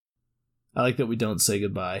I like that we don't say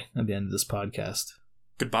goodbye at the end of this podcast.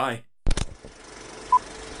 Goodbye.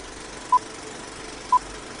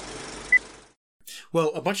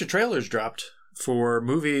 Well, a bunch of trailers dropped for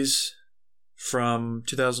movies from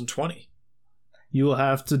 2020. You will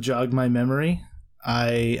have to jog my memory.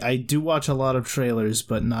 I do watch a lot of trailers,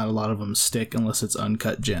 but not a lot of them stick unless it's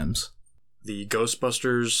uncut gems. The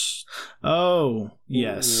Ghostbusters... Oh,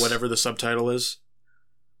 yes. Whatever the subtitle is.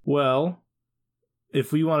 Well,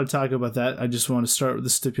 if we want to talk about that, I just want to start with the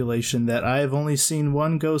stipulation that I have only seen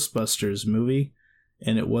one Ghostbusters movie,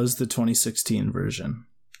 and it was the 2016 version.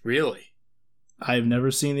 Really? I've never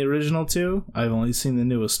seen the original two. I've only seen the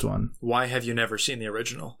newest one. Why have you never seen the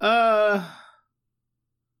original?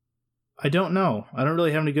 I don't know. I don't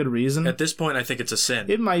really have any good reason. At this point, I think it's a sin.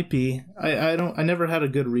 It might be. I never had a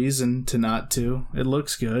good reason to not to. It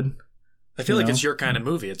looks good. I feel like it's your kind of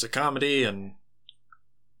movie. It's a comedy, and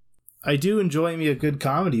I do enjoy me a good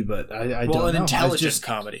comedy, but I don't know. Well, an intelligent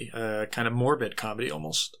comedy, kind of morbid comedy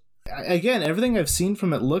almost. Again, everything I've seen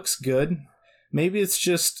from it looks good. Maybe it's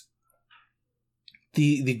just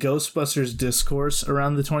the Ghostbusters discourse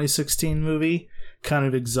around the 2016 movie kind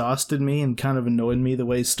of exhausted me and kind of annoyed me the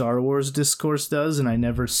way Star Wars discourse does, and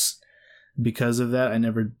because of that, I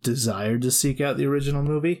never desired to seek out the original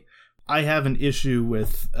movie. I have an issue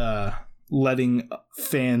with letting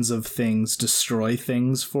fans of things destroy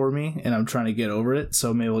things for me, and I'm trying to get over it,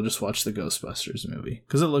 so maybe I'll just watch the Ghostbusters movie,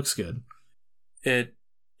 because it looks good.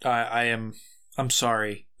 I'm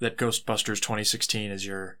sorry that Ghostbusters 2016 is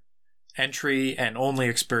your entry and only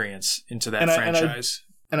experience into that franchise.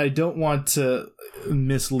 And I don't want to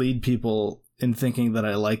mislead people in thinking that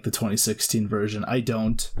I like the 2016 version. I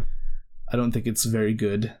don't think it's very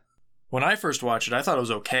good. When I first watched it, I thought it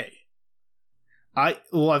was okay. I've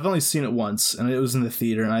only seen it once, and it was in the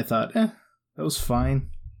theater, and I thought, that was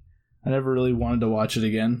fine. I never really wanted to watch it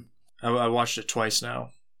again. I watched it twice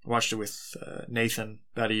now. I watched it with Nathan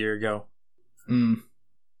about a year ago.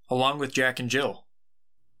 Along with Jack and Jill.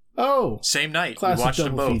 Oh! Same night. We watched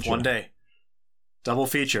them both feature. One day. Double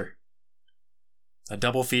feature. A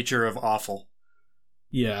double feature of awful.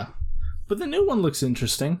 Yeah. But the new one looks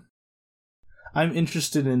interesting. I'm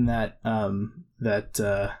interested in that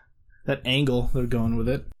angle they're going with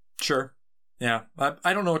it. Sure. Yeah.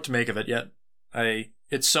 I don't know what to make of it yet.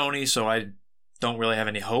 It's Sony, so I don't really have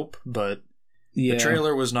any hope, but the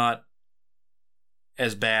trailer was not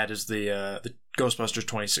as bad as the Ghostbusters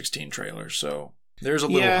 2016 trailer, so there's a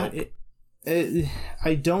little hope.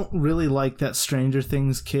 I don't really like that Stranger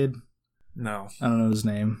Things kid. No. I don't know his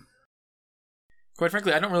name. Quite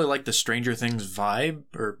frankly, I don't really like the Stranger Things vibe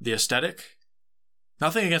or the aesthetic.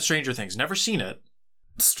 Nothing against Stranger Things. Never seen it.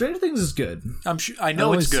 Stranger Things is good. I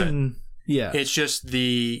know it's good. Yeah. It's just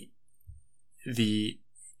the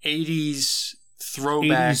 80s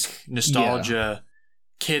throwback nostalgia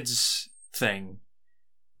kids thing.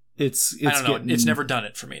 It's I don't know. It's never done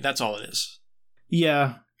it for me. That's all it is.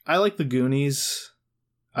 Yeah. I like the Goonies.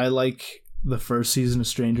 I like the first season of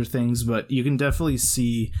Stranger Things, but you can definitely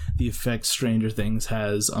see the effect Stranger Things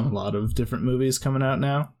has on a lot of different movies coming out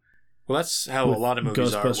now. Well, that's how a lot of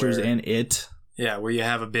movies Ghostbusters are. And It. Yeah, where you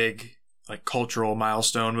have a big cultural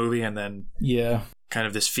milestone movie and then kind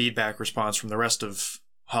of this feedback response from the rest of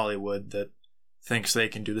Hollywood that thinks they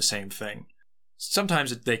can do the same thing.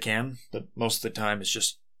 Sometimes they can, but most of the time it's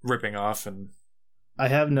just ripping off. And I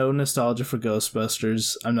have no nostalgia for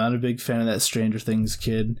Ghostbusters. I'm not a big fan of that Stranger Things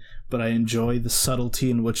kid, but I enjoy the subtlety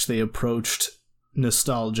in which they approached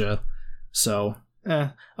nostalgia. So,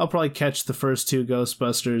 I'll probably catch the first two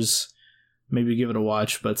Ghostbusters, maybe give it a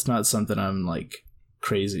watch, but it's not something I'm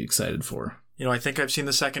crazy excited for. I think I've seen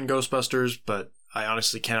the second Ghostbusters, but I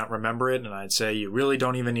honestly cannot remember it, and I'd say you really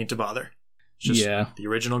don't even need to bother. It's just the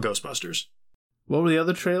original Ghostbusters. What were the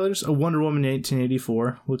other trailers? Wonder Woman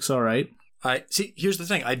 1884 looks all right. Here's the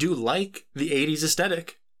thing. I do like the 80s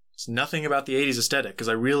aesthetic. It's nothing about the 80s aesthetic, because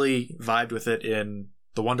I really vibed with it in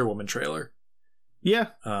the Wonder Woman trailer. Yeah.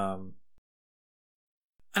 I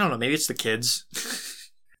don't know. Maybe it's the kids.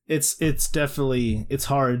 It's definitely, it's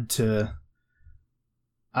hard to,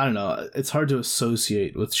 I don't know, it's hard to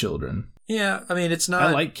associate with children. Yeah, I mean, it's not...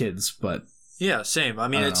 I like kids, but... Yeah, same. I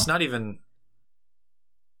mean, it's not even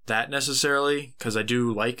that necessarily, because I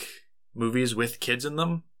do like movies with kids in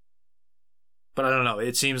them. But I don't know.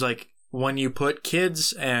 It seems like when you put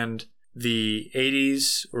kids and the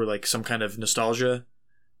 80s or some kind of nostalgia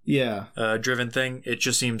driven thing, it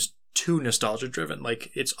just seems too nostalgia driven.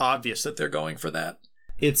 It's obvious that they're going for that.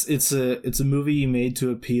 It's a movie made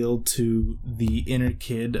to appeal to the inner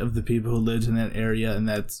kid of the people who lived in that area, and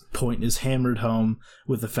that point is hammered home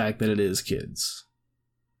with the fact that it is kids.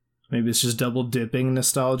 Maybe it's just double dipping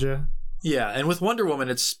nostalgia. Yeah, and with Wonder Woman,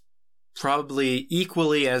 it's probably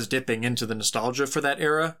equally as dipping into the nostalgia for that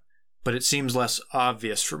era, but it seems less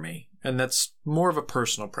obvious for me. And that's more of a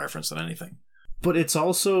personal preference than anything. But it's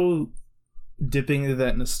also dipping into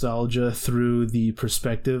that nostalgia through the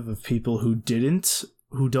perspective of people who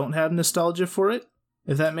don't have nostalgia for it,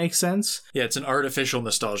 if that makes sense. Yeah, it's an artificial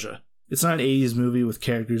nostalgia. It's not an 80s movie with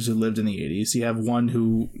characters who lived in the 80s. You have one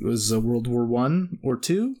who was a World War I or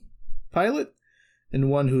II pilot, and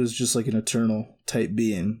one who is just like an eternal type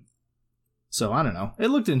being. So I don't know. It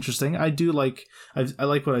looked interesting. I like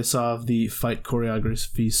what I saw of the fight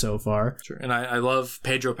choreography so far. Sure. And I love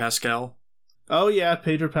Pedro Pascal. Oh yeah,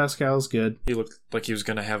 Pedro Pascal's good. He looked like he was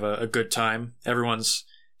going to have a good time. All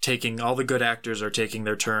the good actors are taking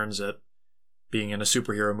their turns at being in a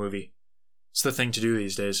superhero movie. It's the thing to do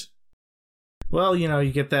these days. Well, you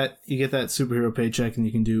get that superhero paycheck and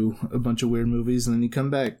you can do a bunch of weird movies and then you come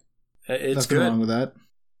back. It's Nothing good. wrong with that.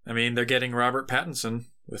 I mean, they're getting Robert Pattinson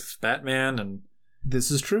with Batman, and this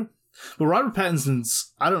is true. Well, Robert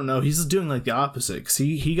Pattinson's, I don't know, he's doing like the opposite. 'Cause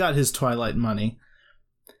he got his Twilight money,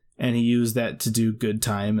 and he used that to do Good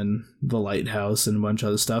Time and The Lighthouse and a bunch of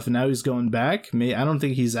other stuff, and now he's going back. I don't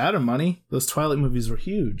think he's out of money. Those Twilight movies were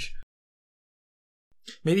huge.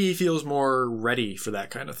 Maybe he feels more ready for that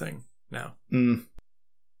kind of thing now. I don't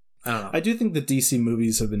know. I do think the DC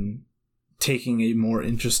movies have been taking a more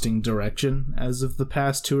interesting direction as of the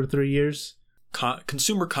past 2 or 3 years.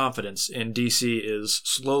 Consumer confidence in DC is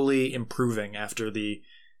slowly improving after the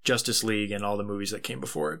Justice League and all the movies that came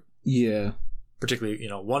before it. Yeah. Particularly,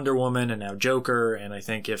 Wonder Woman and now Joker. And I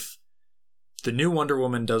think if the new Wonder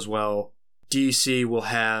Woman does well, DC will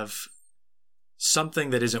have something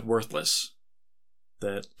that isn't worthless.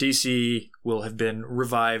 That DC will have been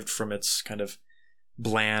revived from its kind of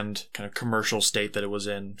bland, kind of commercial state that it was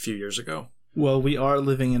in a few years ago. Well, we are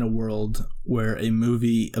living in a world where a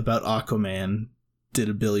movie about Aquaman did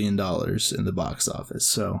 $1 billion in the box office,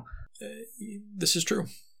 so... This is true.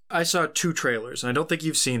 I saw 2 trailers, and I don't think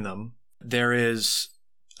you've seen them. There is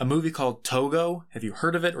a movie called Togo. Have you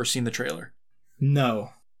heard of it or seen the trailer? No.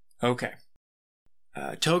 Okay.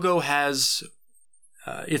 Togo has...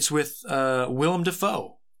 it's with Willem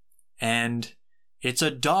Dafoe, and it's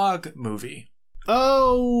a dog movie.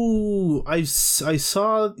 Oh, I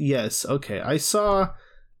saw, yes, okay. I saw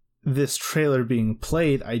this trailer being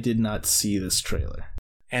played. I did not see this trailer.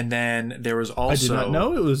 And then there was also... I did not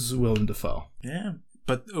know it was Willem Dafoe. Yeah,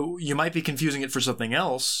 but you might be confusing it for something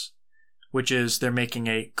else, which is they're making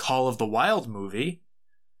a Call of the Wild movie.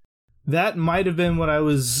 That might have been what I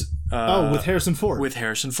was... with Harrison Ford. With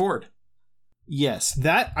Harrison Ford. Yes,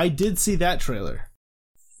 I did see that trailer.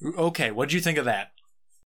 Okay, what did you think of that?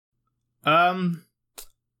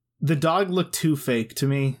 The dog looked too fake to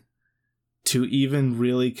me to even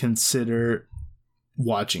really consider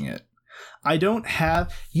watching it. I don't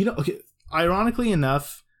have, okay, ironically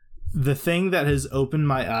enough, the thing that has opened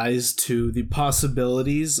my eyes to the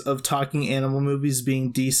possibilities of talking animal movies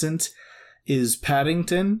being decent is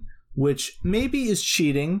Paddington, which maybe is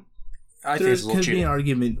cheating. I think it's a little cheating. There could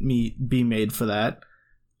be an argument be made for that.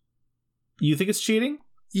 You think it's cheating?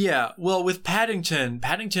 Yeah, well, with Paddington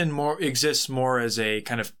exists more as a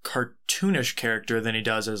kind of cartoonish character than he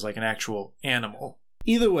does as like an actual animal.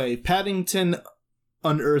 Either way, Paddington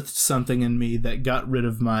unearthed something in me that got rid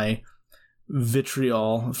of my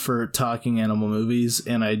vitriol for talking animal movies,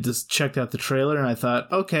 and I just checked out the trailer and I thought,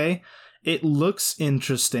 okay, it looks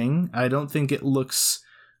interesting. I don't think it looks,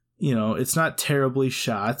 it's not terribly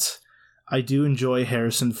shot. I do enjoy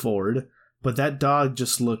Harrison Ford. But that dog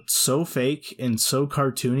just looked so fake and so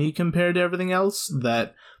cartoony compared to everything else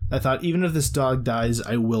that I thought, even if this dog dies,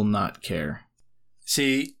 I will not care.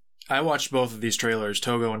 See, I watched both of these trailers,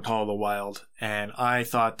 Togo and Call of the Wild, and I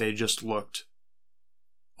thought they just looked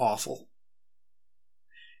awful.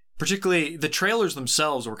 Particularly, the trailers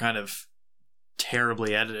themselves were kind of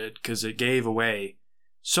terribly edited because it gave away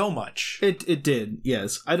so much. It did,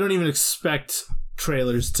 yes. I don't even expect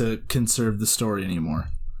trailers to conserve the story anymore.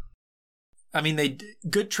 I mean,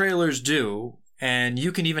 good trailers do, and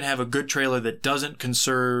you can even have a good trailer that doesn't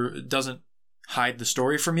hide the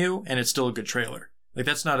story from you, and it's still a good trailer. Like,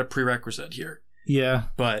 that's not a prerequisite here. Yeah.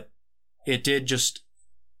 But it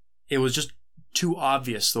was just too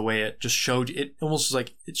obvious the way it just showed. It almost was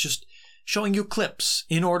like it's just showing you clips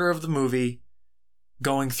in order of the movie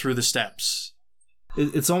going through the steps.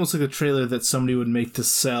 It's almost like a trailer that somebody would make to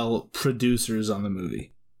sell producers on the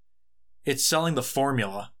movie. It's selling the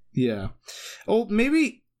formula. Yeah. Oh,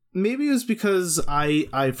 maybe it was because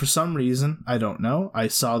I for some reason, I don't know, I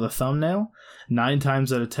saw the thumbnail. 9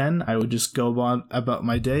 times out of 10, I would just go on about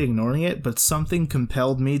my day ignoring it, but something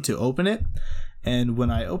compelled me to open it, And when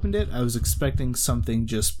I opened it, I was expecting something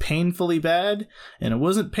just painfully bad, and it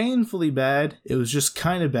wasn't painfully bad, it was just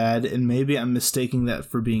kind of bad, and maybe I'm mistaking that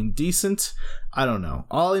for being decent. I don't know.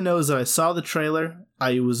 All I know is that I saw the trailer,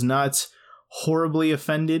 I was not horribly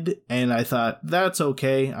offended, and I thought, that's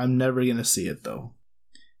okay, I'm never gonna see it though.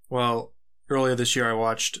 Well, earlier this year I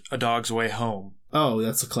watched A Dog's Way Home. Oh,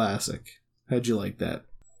 that's a classic. How'd you like that?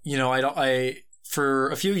 You know, I for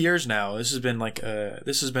a few years now, this has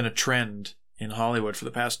been a trend in Hollywood for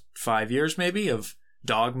the past 5 years, maybe, of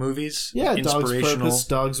dog movies. Yeah, Dog's Purpose,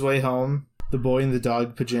 Dog's Way Home, The Boy in the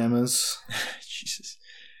Dog Pajamas. Jesus.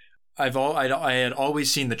 I had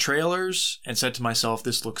always seen the trailers and said to myself,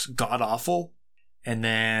 this looks god-awful. And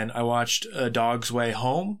then I watched A Dog's Way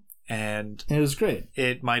Home, and it was great.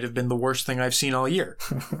 It might have been the worst thing I've seen all year.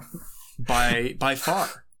 by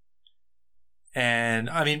far. And,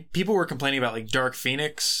 I mean, people were complaining about, like, Dark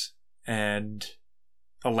Phoenix and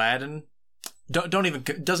Aladdin.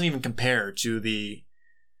 Doesn't even compare to the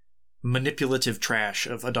manipulative trash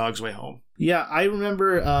of A Dog's Way Home. Yeah, I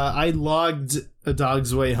remember I logged A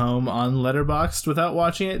Dog's Way Home on Letterboxd without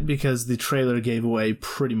watching it because the trailer gave away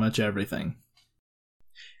pretty much everything.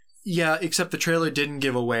 Yeah, except the trailer didn't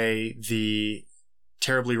give away the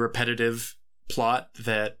terribly repetitive plot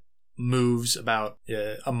that moves about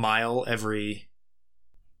a mile every...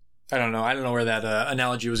 I don't know where that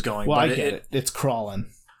analogy was going. Well, but I get it. It's crawling.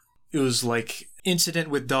 It was like incident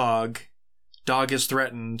with dog is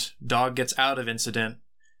threatened, dog gets out of incident,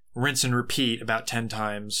 rinse and repeat about 10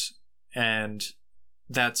 times, and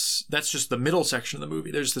that's just the middle section of the movie.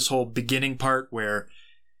 There's this whole beginning part where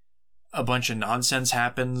a bunch of nonsense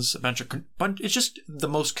happens, it's just the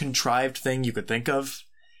most contrived thing you could think of,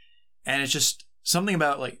 and it's just something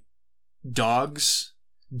about, like, dogs.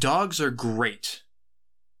 Dogs are great.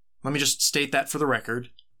 Let me just state that for the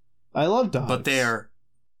record. I love dogs. But they are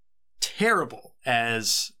terrible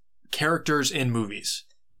as characters in movies.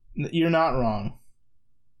 You're not wrong.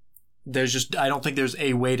 I don't think there's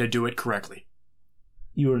a way to do it correctly.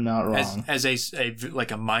 You are not wrong. As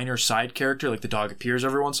a minor side character, like the dog appears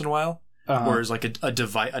every once in a while, or as like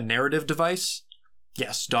a narrative device,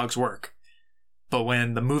 yes, dogs work. But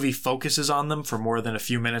when the movie focuses on them for more than a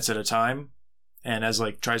few minutes at a time, and as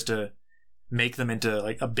like tries to make them into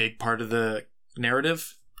like a big part of the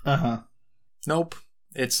narrative, nope.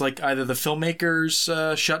 It's like either the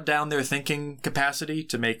filmmakers shut down their thinking capacity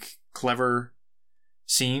to make clever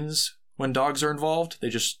scenes when dogs are involved. They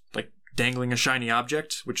just like dangling a shiny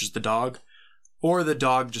object, which is the dog, or the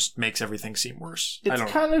dog just makes everything seem worse.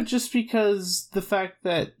 It's kind of just because the fact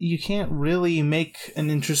that you can't really make an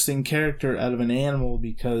interesting character out of an animal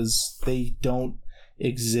because they don't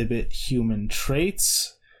exhibit human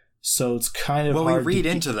traits. So it's kind of hard. Well, we read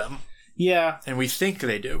into them. Yeah. And we think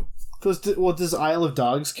they do. Does Isle of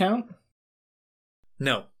Dogs count?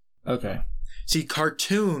 No. Okay. See,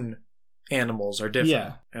 cartoon animals are different.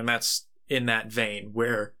 Yeah. And that's in that vein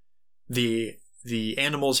where the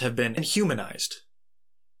animals have been humanized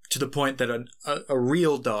to the point that a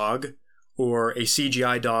real dog or a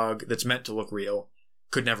CGI dog that's meant to look real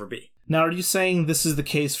could never be. Now, are you saying this is the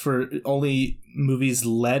case for only movies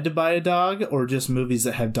led by a dog or just movies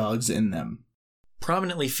that have dogs in them?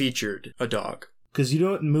 Prominently featured a dog. Because you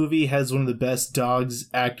know what movie has one of the best dogs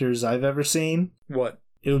actors I've ever seen? What?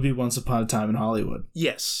 It would be Once Upon a Time in Hollywood.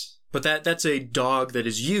 Yes. But that's a dog that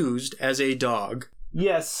is used as a dog.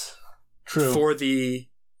 Yes. True.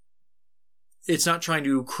 It's not trying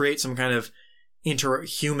to create some kind of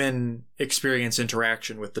human experience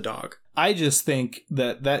interaction with the dog. I just think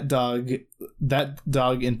that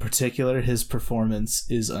dog in particular, his performance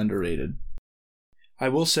is underrated. I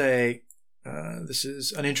will say, this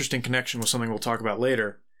is an interesting connection with something we'll talk about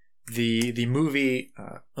later. The movie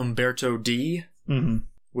Umberto D,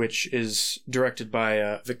 which is directed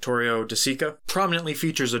by Vittorio De Sica, prominently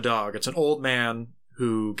features a dog. It's an old man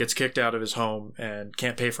who gets kicked out of his home and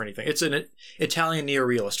can't pay for anything. It's an Italian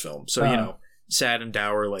neorealist film, so sad and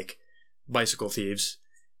dour like Bicycle Thieves.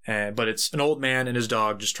 But it's an old man and his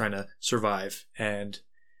dog just trying to survive. And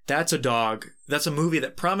that's a movie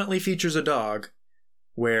that prominently features a dog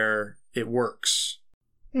where it works.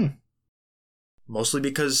 Mostly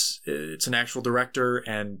because it's an actual director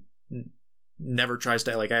and never tries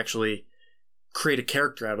to like actually create a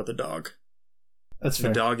character out of the dog. That's fair.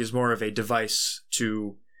 The dog is more of a device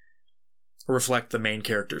to reflect the main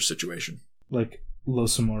character's situation. Like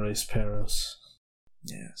Los Amores Perros.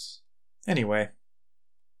 Yes. Anyway,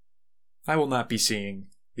 I will not be seeing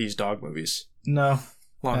these dog movies. No.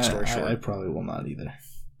 Long story short. I probably will not either.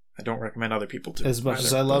 I don't recommend other people to. As much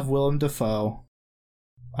as I love Willem Dafoe.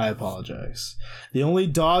 I apologize. The only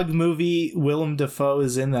dog movie Willem Dafoe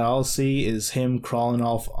is in that I'll see is him crawling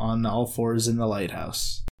off on all fours in the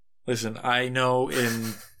lighthouse. Listen, I know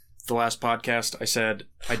in the last podcast I said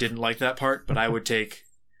I didn't like that part, but I would take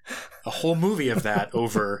a whole movie of that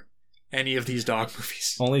over any of these dog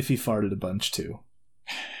movies. Only if he farted a bunch, too.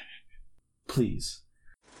 Please.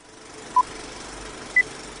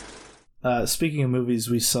 Speaking of movies,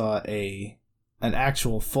 we saw an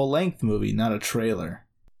actual full-length movie, not a trailer.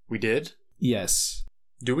 We did? Yes.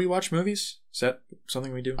 Do we watch movies? Is that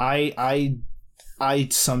something we do? I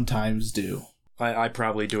sometimes do. I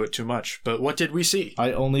probably do it too much. But what did we see?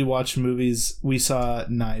 I only watch movies. We saw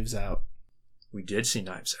Knives Out. We did see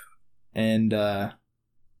Knives Out. And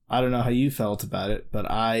I don't know how you felt about it, but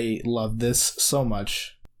I loved this so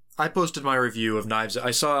much. I posted my review of Knives Out.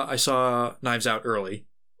 I saw Knives Out early.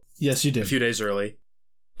 Yes, you did. A few days early.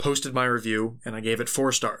 Posted my review, and I gave it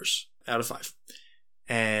 4 stars out of 5.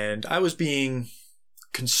 And I was being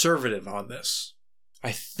conservative on this.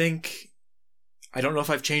 I don't know if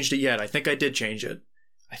I've changed it yet. I think I did change it.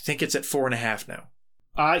 I think it's at 4.5 now.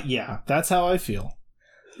 Yeah, that's how I feel.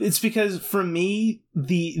 It's because for me,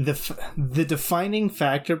 the defining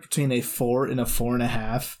factor between a 4 and a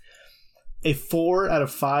 4.5, a 4 out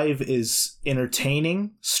of 5 is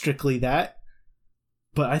entertaining, strictly that.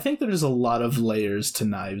 But I think there's a lot of layers to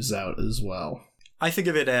Knives Out as well. I think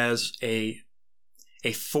of it as a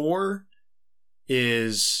 4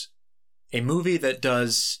 is a movie that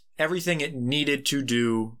does everything it needed to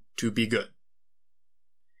do to be good.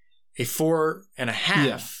 A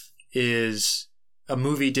 4.5 is a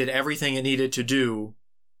movie did everything it needed to do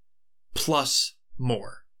plus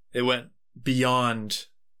more. It went beyond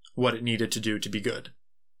what it needed to do to be good.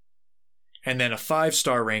 And then a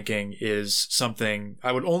 5-star ranking is something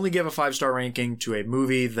I would only give a 5-star ranking to a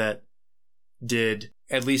movie that did,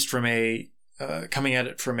 at least from coming at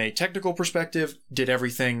it from a technical perspective, did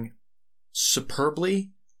everything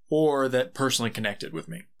superbly, or that personally connected with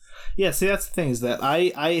me. Yeah, see, that's the thing, is that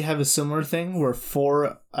I have a similar thing where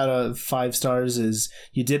 4 out of 5 stars is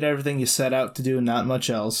you did everything you set out to do, not much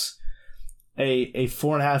else. A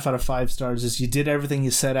 4.5 out of 5 stars is you did everything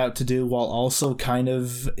you set out to do while also kind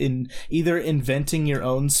of either inventing your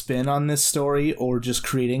own spin on this story or just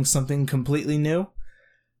creating something completely new.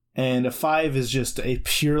 And a 5 is just a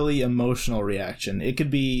purely emotional reaction. It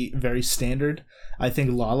could be very standard. I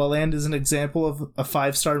think La La Land is an example of a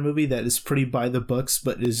 5-star movie that is pretty by the books,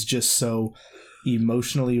 but is just so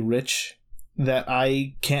emotionally rich that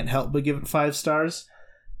I can't help but give it 5 stars.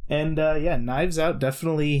 And Knives Out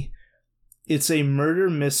definitely... It's a murder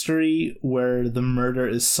mystery where the murder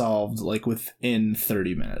is solved like within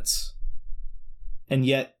 30 minutes. And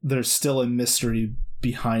yet there's still a mystery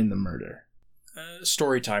behind the murder.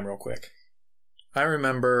 Story time real quick. I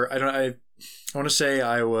remember, I want to say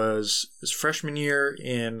I was freshman year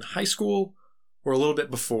in high school or a little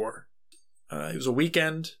bit before. It was a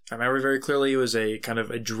weekend. I remember very clearly it was a kind of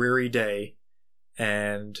a dreary day.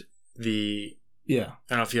 And I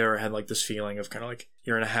don't know if you ever had like this feeling of kind of like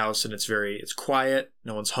you're in a house and it's quiet,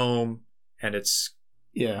 no one's home, and it's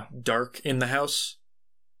dark in the house.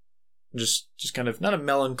 Just kind of not a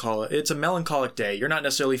melancholic. It's a melancholic day. You're not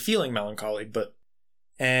necessarily feeling melancholy,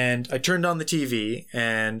 and I turned on the TV,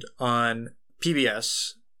 and on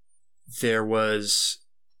PBS there was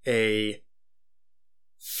a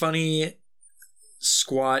funny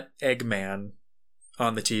squat Eggman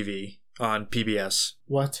on the TV on PBS.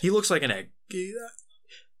 What? He looks like an egg.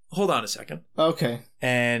 Hold on a second. Okay.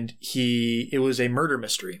 And it was a murder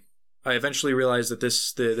mystery. I eventually realized that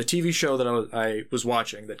the TV show that I was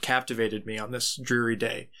watching that captivated me on this dreary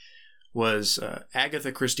day was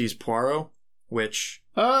Agatha Christie's Poirot, which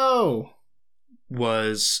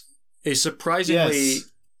was a surprisingly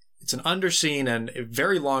it's an underseen and a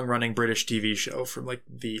very long-running British TV show from like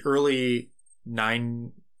the early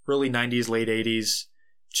 90s, late 80s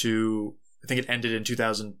to I think it ended in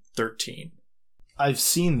 2013. I've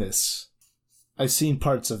seen this. I've seen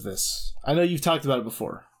parts of this. I know you've talked about it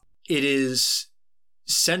before. It is,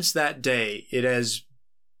 since that day, it has,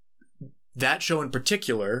 that show in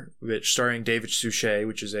particular, which starring David Suchet,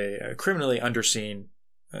 which is a criminally underseen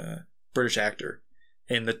British actor,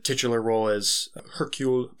 in the titular role as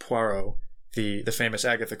Hercule Poirot, the famous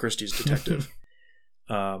Agatha Christie's detective.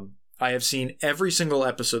 I have seen every single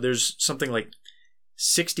episode. There's something like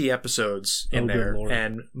 60 episodes in there,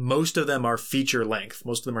 and most of them are feature length.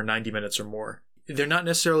 Most of them are 90 minutes or more. They're not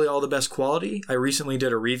necessarily all the best quality. I recently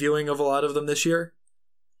did a reviewing of a lot of them this year,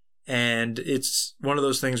 and it's one of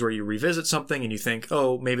those things where you revisit something and you think,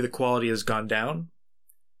 oh, maybe the quality has gone down,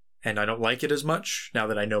 and I don't like it as much now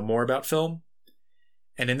that I know more about film.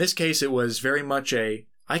 And in this case, it was very much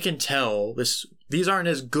I I can tell these aren't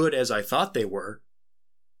as good as I thought they were,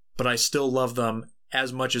 but I still love them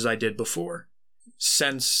as much as I did before.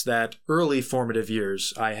 Since that early formative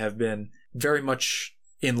years, I have been very much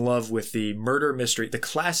in love with the murder mystery, the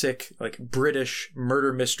classic like British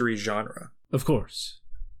murder mystery genre. Of course.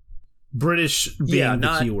 British being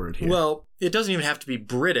the key word here. Well, it doesn't even have to be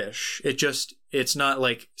British. It's not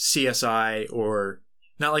like CSI or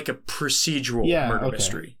not like a procedural murder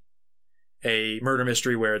mystery. A murder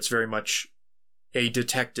mystery where it's very much a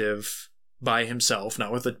detective by himself,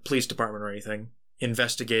 not with the police department or anything,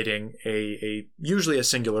 investigating a usually a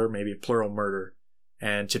singular, maybe a plural murder.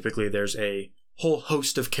 And typically there's a whole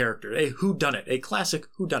host of characters, a whodunit, a classic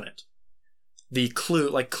whodunit. The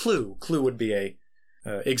Clue would be a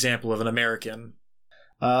example of an American.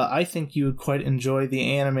 I think you would quite enjoy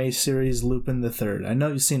the anime series Lupin the Third. I know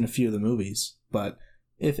you've seen a few of the movies, but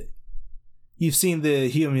if you've seen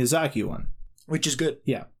the Hayao Miyazaki one, which is good.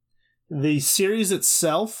 Yeah. The series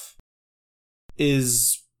itself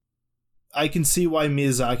is... I can see why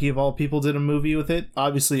Miyazaki, of all people, did a movie with it.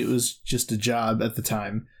 Obviously, it was just a job at the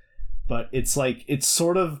time. But it's like,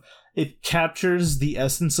 it captures the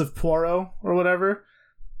essence of Poirot, or whatever.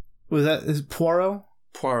 Was that is it Poirot?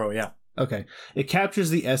 Poirot, yeah. Okay. It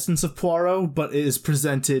captures the essence of Poirot, but it is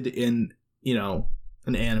presented in,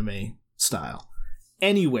 an anime style.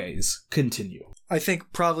 Anyways, continue. I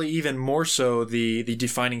think probably even more so the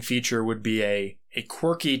defining feature would be a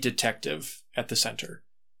quirky detective at the center.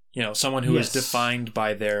 Someone who is defined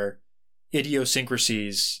by their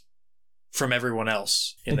idiosyncrasies from everyone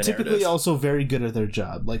else in the narrative. And typically also very good at their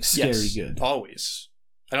job, like scary good. Always.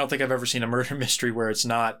 I don't think I've ever seen a murder mystery where it's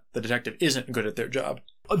not the detective isn't good at their job.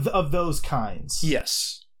 Of those kinds.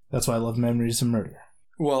 Yes. That's why I love Memories of Murder.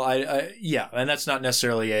 Well, and that's not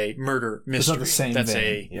necessarily a murder mystery. It's not the same That's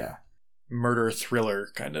vein. a murder thriller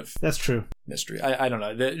kind of. That's true. Mystery. I don't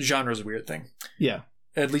know. The genre is a weird thing. Yeah.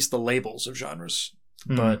 At least the labels of genres.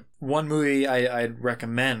 Mm. But one movie I'd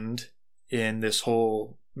recommend in this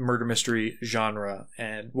whole murder mystery genre,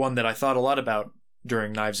 and one that I thought a lot about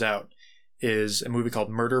during Knives Out, is a movie called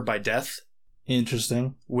Murder by Death.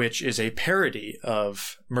 Interesting. Which is a parody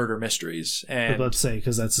of murder mysteries. And let's say,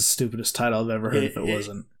 because that's the stupidest title I've ever heard if it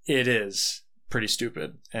wasn't. It is pretty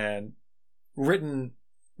stupid. And written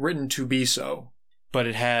to be so. But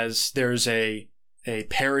there's a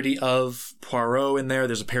parody of Poirot in there.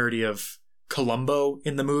 There's a parody of Columbo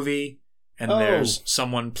in the movie. And there's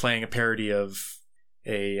someone playing a parody of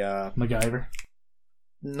a... MacGyver?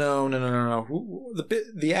 No.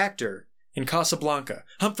 The actor in Casablanca,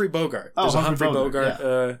 Humphrey Bogart. There's a Humphrey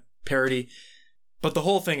Bogart parody. But the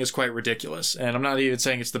whole thing is quite ridiculous. And I'm not even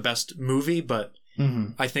saying it's the best movie, but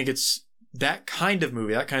I think it's that kind of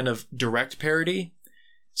movie, that kind of direct parody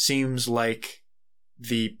seems like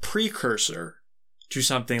the precursor to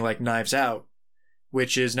something like Knives Out,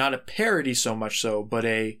 which is not a parody so much so, but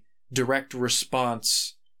a direct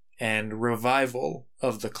response and revival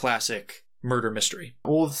of the classic murder mystery.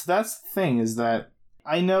 Well, that's the thing, is that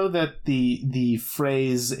I know that the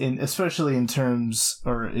phrase, especially in terms,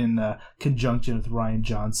 or in conjunction with Rian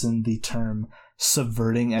Johnson, the term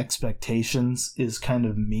subverting expectations is kind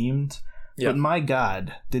of memed. But my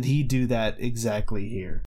God, did he do that exactly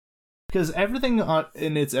here. Because everything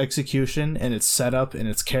in its execution and its setup and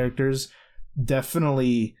its characters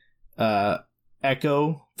definitely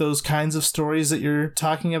echo those kinds of stories that you're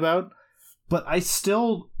talking about. But I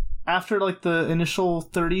still... After the initial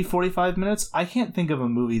 30, 45 minutes, I can't think of a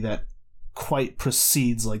movie that quite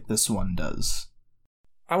proceeds like this one does.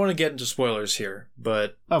 I want to get into spoilers here,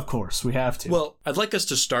 but... Of course, we have to. Well, I'd like us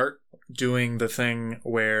to start doing the thing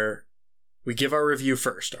where we give our review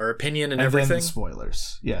first, our opinion and everything. And then the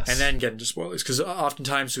spoilers, yes. And then get into spoilers, because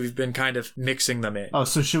oftentimes we've been kind of mixing them in. Oh,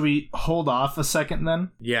 so should we hold off a second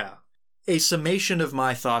then? Yeah. A summation of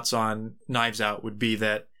my thoughts on Knives Out would be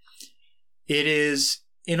that it is...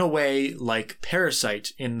 in a way like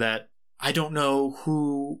Parasite, in that I don't know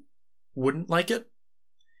who wouldn't like it.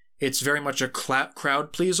 It's very much a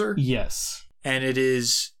crowd pleaser. Yes. And it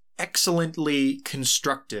is excellently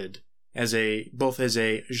constructed as both as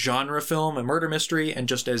a genre film, a murder mystery, and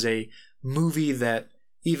just as a movie that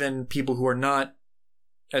even people who are not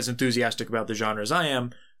as enthusiastic about the genre as I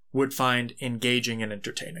am would find engaging and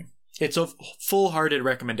entertaining. It's a full-hearted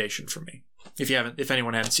recommendation for me, if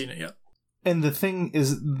anyone hadn't seen it yet. And the thing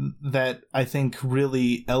is that I think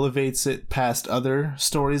really elevates it past other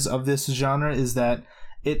stories of this genre is that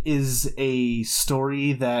it is a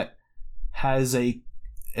story that has a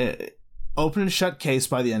open and shut case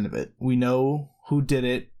by the end of it. We know who did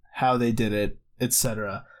it, how they did it,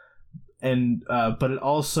 etc. And but it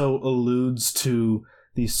also alludes to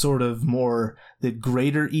the sort of more the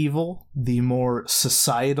greater evil, the more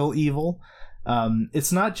societal evil.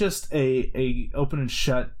 It's not just a open and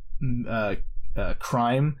shut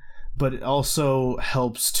crime, but it also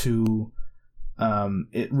helps to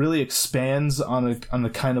it really expands on the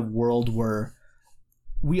kind of world where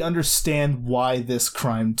we understand why this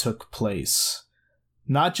crime took place.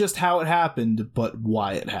 Not just how it happened, but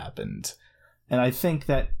why it happened. And I think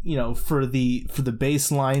that, you know, for the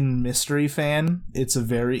baseline mystery fan, it's a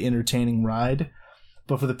very entertaining ride.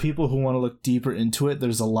 But for the people who want to look deeper into it,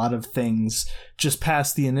 there's a lot of things just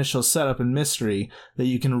past the initial setup and mystery that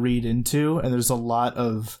you can read into. And there's a lot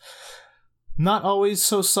of not always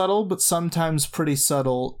so subtle, but sometimes pretty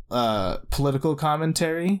subtle political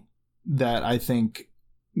commentary that I think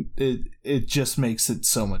it just makes it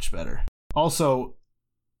so much better. Also,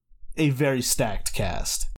 a very stacked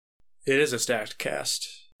cast. It is a stacked cast.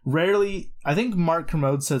 Rarely, I think Mark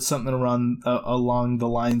Kermode said something around along the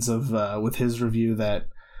lines of with his review that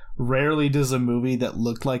rarely does a movie that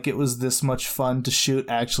looked like it was this much fun to shoot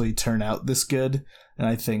actually turn out this good. And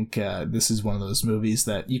I think this is one of those movies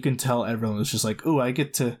that you can tell everyone was just like, "Ooh, I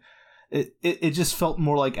get to." It just felt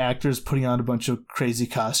more like actors putting on a bunch of crazy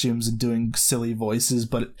costumes and doing silly voices,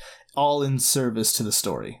 but all in service to the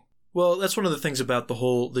story. Well, that's one of the things about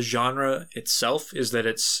the genre itself is that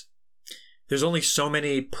there's only so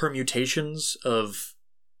many permutations of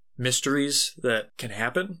mysteries that can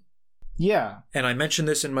happen. Yeah. And I mentioned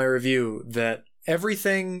this in my review that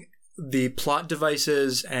everything, the plot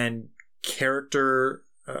devices and character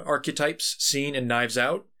archetypes seen in Knives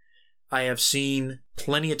Out, I have seen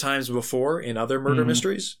plenty of times before in other murder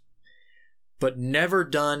mysteries, but never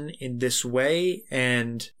done in this way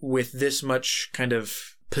and with this much kind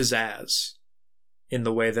of pizzazz in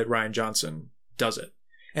the way that Rian Johnson does it.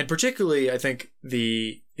 And particularly, I think,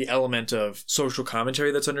 the element of social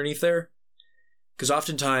commentary that's underneath there. Because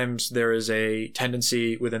oftentimes there is a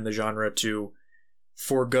tendency within the genre to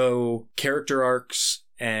forego character arcs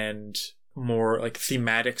and more like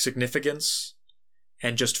thematic significance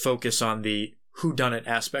and just focus on the whodunit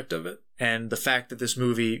aspect of it. And the fact that this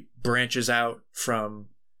movie branches out from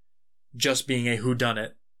just being a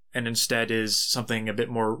whodunit and instead is something a bit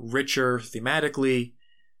more richer thematically,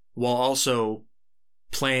 while also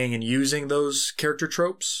playing and using those character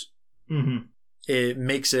tropes, it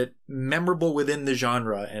makes it memorable within the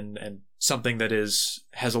genre and something that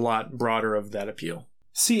has a lot broader of that appeal.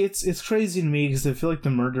 See, it's crazy to me because I feel like the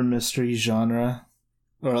murder mystery genre,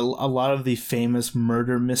 or a lot of the famous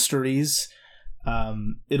murder mysteries,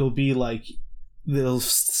 it'll be like they'll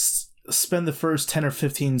spend the first 10 or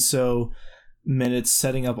 15 so minutes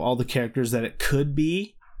setting up all the characters that it could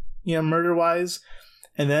be, you know, murder-wise.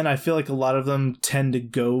 And then I feel like a lot of them tend to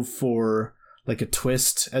go for like a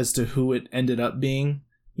twist as to who it ended up being,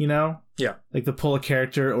 you know? Yeah. Like they pull a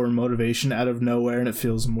character or motivation out of nowhere and it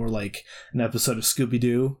feels more like an episode of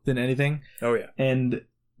Scooby-Doo than anything. Oh, yeah. And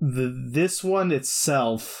this one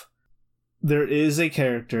itself, there is a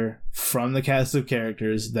character from the cast of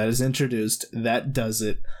characters that is introduced that does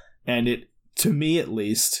it. And it, to me at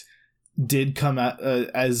least, did come out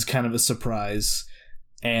as kind of a surprise.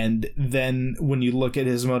 And then when you look at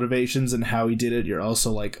his motivations and how he did it, you're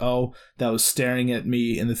also like, oh, that was staring at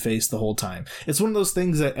me in the face the whole time. It's one of those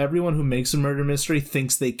things that everyone who makes a murder mystery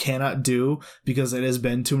thinks they cannot do because it has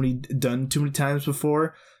been done too many times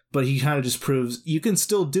before. But he kind of just proves you can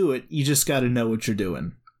still do it. You just got to know what you're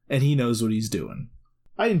doing. And he knows what he's doing.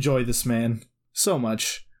 I enjoy this man so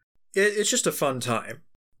much. It's just a fun time.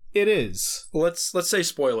 It is. Let's say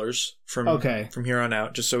spoilers from here on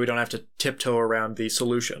out, just so we don't have to tiptoe around the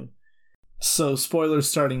solution. So spoilers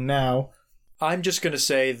starting now. I'm just going to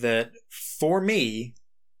say that for me,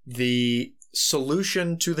 the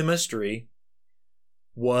solution to the mystery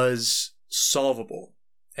was solvable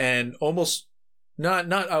and almost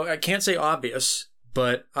not I can't say obvious,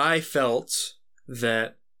 but I felt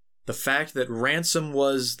that the fact that Ransom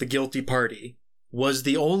was the guilty party was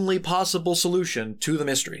the only possible solution to the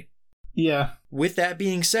mystery. Yeah. With that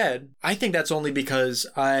being said, I think that's only because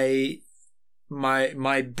my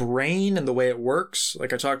brain and the way it works,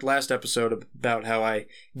 like I talked last episode about how I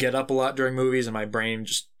get up a lot during movies and my brain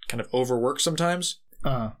just kind of overworks sometimes.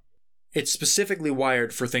 It's specifically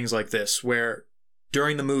wired for things like this, where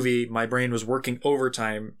during the movie, my brain was working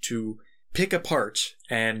overtime to pick apart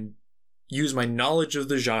and use my knowledge of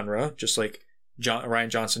the genre, just like Rian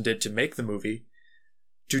Johnson did to make the movie,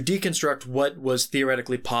 to deconstruct what was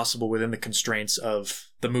theoretically possible within the constraints of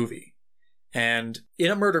the movie. And in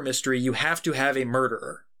a murder mystery, you have to have a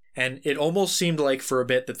murderer. And it almost seemed like for a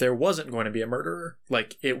bit that there wasn't going to be a murderer.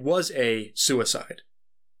 Like, it was a suicide.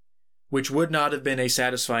 Which would not have been a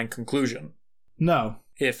satisfying conclusion. No.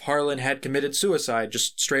 if Harlan had committed suicide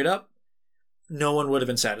just straight up, no one would have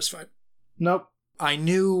been satisfied. Nope. I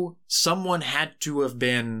knew someone had to have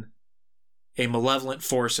been a malevolent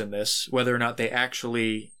force in this, whether or not they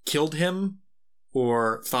actually killed him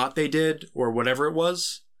or thought they did or whatever it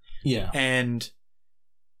was. Yeah. And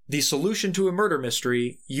the solution to a murder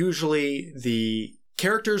mystery, usually the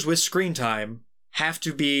characters with screen time have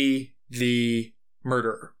to be the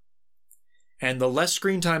murderer. And the less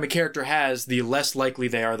screen time a character has, the less likely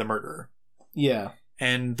they are the murderer. Yeah.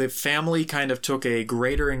 And the family kind of took a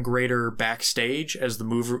greater and greater backstage as the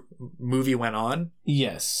movie went on.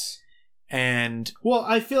 Yes. And... Well,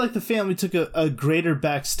 I feel like the family took a greater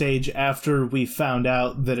backstage after we found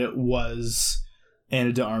out that it was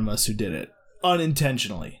Ana de Armas who did it.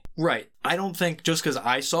 Unintentionally. Right. I don't think just because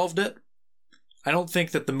I solved it, I don't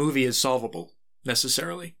think that the movie is solvable,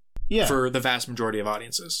 necessarily. Yeah. For the vast majority of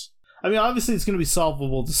audiences. I mean, obviously it's going to be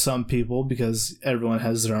solvable to some people because everyone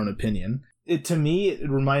has their own opinion. To me, it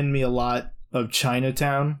reminded me a lot of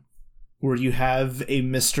Chinatown, where you have a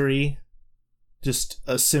mystery, just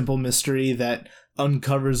a simple mystery that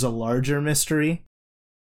uncovers a larger mystery.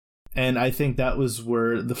 And I think that was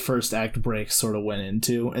where the first act break sort of went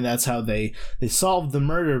into, and that's how they solved the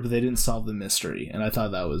murder, but they didn't solve the mystery. And I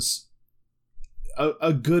thought that was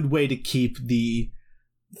a good way to keep the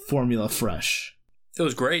formula fresh. It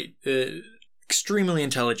was great. Extremely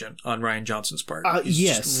intelligent on Rian Johnson's part.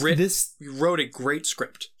 Yes, he wrote a great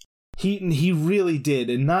script. He really did,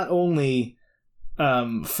 and not only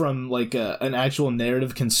from like an actual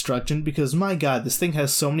narrative construction, because my God, this thing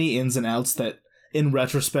has so many ins and outs that, in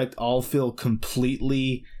retrospect, all feel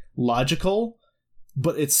completely logical,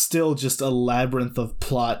 but it's still just a labyrinth of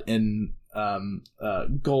plot and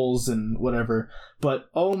goals and whatever. But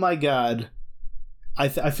oh my God, I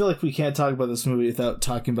feel like we can't talk about this movie without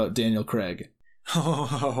talking about Daniel Craig.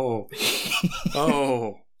 Oh,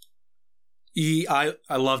 I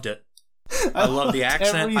loved it. I love the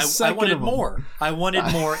accent. I wanted more. I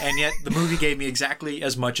wanted more, and yet the movie gave me exactly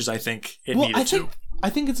as much as I think it needed to. I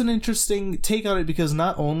think it's an interesting take on it because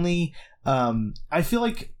not only I feel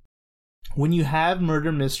like when you have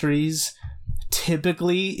murder mysteries,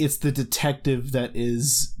 typically it's the detective that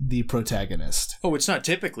is the protagonist. Oh, it's not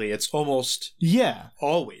typically. It's almost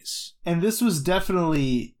always. And this was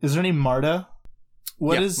definitely... Is her name Marta?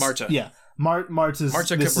 Marta. Yeah. Marta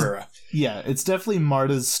Cabrera. It's definitely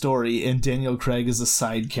Marta's story, and Daniel Craig is a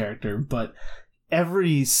side character, but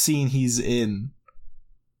every scene he's in,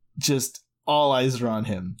 just all eyes are on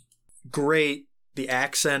him. Great. The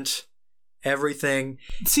accent, everything.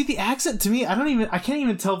 See, the accent, to me, I can't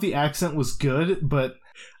even tell if the accent was good, but...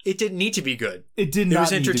 It didn't need to be good. It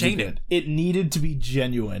was entertaining. It needed to be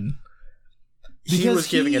genuine. He was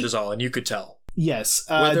giving it his all, and you could tell. Yes.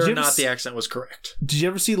 Whether or not the accent was correct. Did you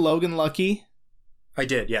ever see Logan Lucky? I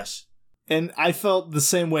did, yes. And I felt the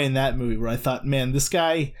same way in that movie, where I thought, man, this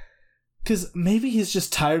guy... Because maybe he's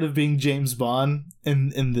just tired of being James Bond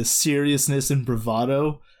and the seriousness and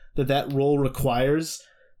bravado that role requires.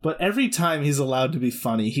 But every time he's allowed to be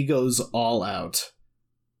funny, he goes all out.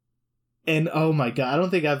 And oh my God, I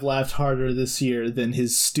don't think I've laughed harder this year than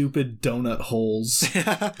his stupid donut holes.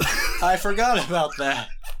 I forgot about that.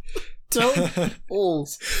 Donut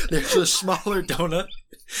holes. There's a smaller donut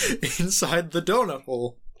inside the donut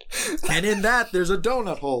hole. And in that, there's a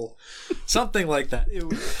donut hole. Something like that.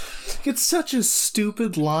 It's such a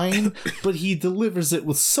stupid line, but he delivers it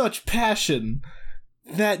with such passion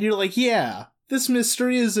that you're like, yeah, this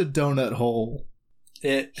mystery is a donut hole.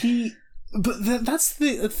 But that's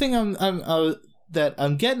the thing that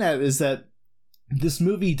I'm getting at, is that this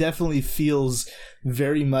movie definitely feels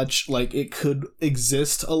very much like it could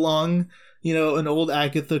exist along, an old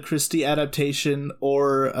Agatha Christie adaptation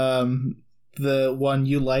or the one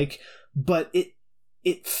you like, but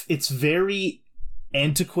it's very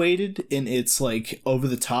antiquated in its like over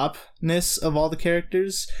the topness of all the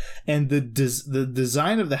characters, and the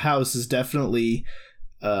design of the house is definitely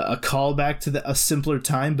a callback to a simpler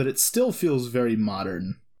time, but it still feels very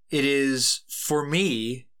modern. It is, for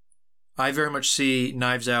me, I very much see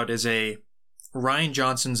Knives Out as a Rian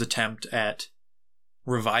Johnson's attempt at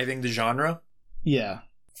reviving the genre. Yeah.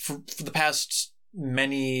 For the past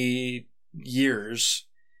many years,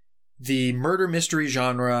 the murder mystery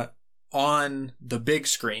genre on the big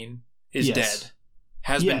screen is dead.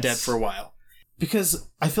 Has been dead for a while. Because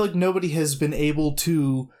I feel like nobody has been able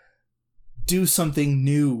to do something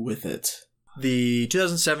new with it. The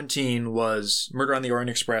 2017 was Murder on the Orient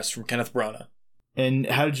Express from Kenneth Branagh. And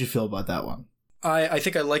how did you feel about that one? I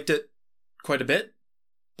think I liked it quite a bit.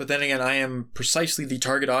 But then again, I am precisely the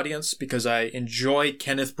target audience because I enjoy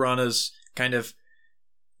Kenneth Branagh's kind of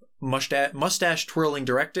mustache twirling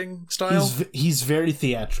directing style. He's very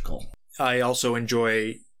theatrical. I also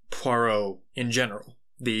enjoy Poirot in general.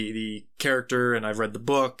 The character, and I've read the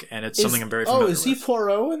book, and it's something I'm very familiar with. Oh, is he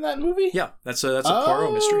Poirot in that movie? Yeah, that's a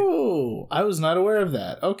Poirot mystery. Oh, I was not aware of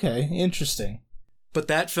that. Okay, interesting. But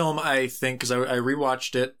that film, I think, because I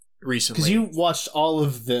rewatched it recently. Because you watched all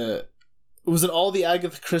of the... Was it all the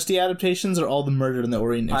Agatha Christie adaptations or all the Murder on the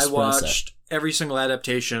Orient Express? I watched every single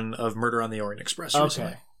adaptation of Murder on the Orient Express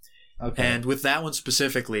recently. Okay. And with that one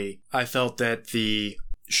specifically, I felt that the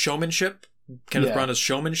showmanship, Kenneth Branagh's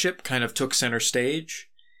showmanship, kind of took center stage.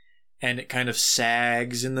 And it kind of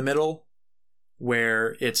sags in the middle,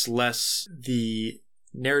 where it's less the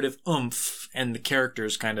narrative oomph and the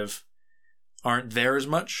characters kind of aren't there as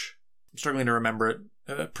much. I'm struggling to remember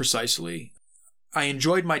it precisely. I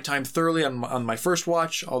enjoyed my time thoroughly on my first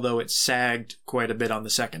watch, although it sagged quite a bit on the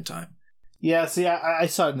second time. Yeah, see, I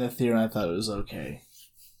saw it in the theater and I thought it was okay.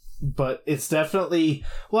 But it's definitely...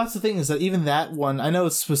 Well, that's the thing, is that even that one, I know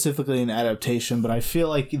it's specifically an adaptation, but I feel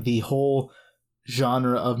like the whole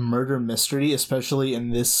genre of murder mystery, especially in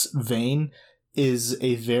this vein, is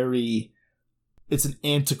it's an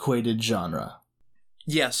antiquated genre.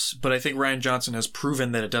 Yes, but I think Rian Johnson has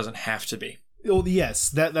proven that it doesn't have to be. Well, yes,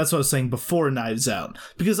 that's what I was saying before Knives Out.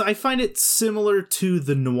 Because I find it similar to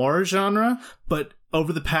the noir genre, but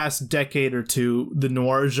over the past decade or two, the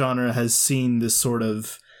noir genre has seen this sort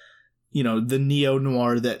of, the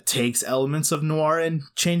neo-noir that takes elements of noir and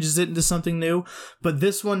changes it into something new. But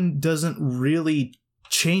this one doesn't really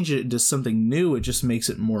change it into something new. It just makes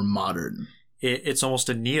it more modern. It's almost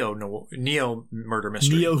a neo murder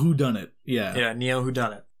mystery. Neo whodunit, yeah. Yeah, neo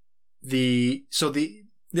whodunit.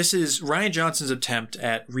 This is Rian Johnson's attempt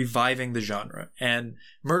at reviving the genre. And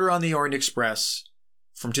Murder on the Orient Express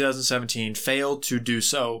from 2017 failed to do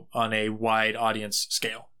so on a wide audience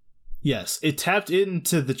scale. Yes, it tapped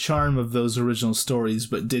into the charm of those original stories,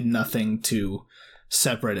 but did nothing to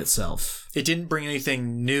separate itself. It didn't bring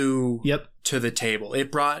anything new to the table.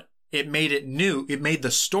 It made it new. It made the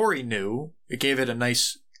story new. It gave it a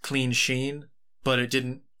nice, clean sheen, but it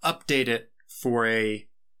didn't update it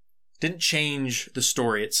didn't change the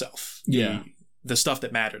story itself. Yeah. The stuff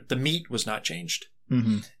that mattered. The meat was not changed.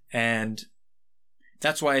 Mm-hmm. And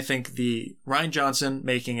that's why I think the Rian Johnson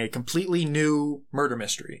making a completely new murder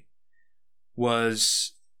mystery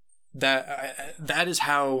was that is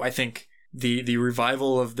how I think the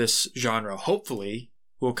revival of this genre hopefully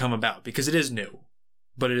will come about, because it is new,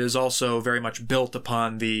 but it is also very much built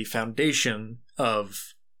upon the foundation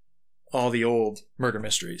of all the old murder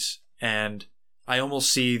mysteries. And I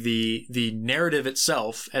almost see the narrative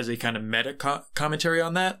itself as a kind of meta commentary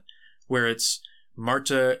on that, where it's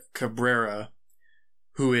Marta Cabrera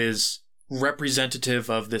who is representative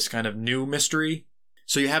of this kind of new mystery.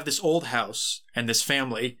 So you have this old house and this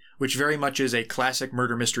family, which very much is a classic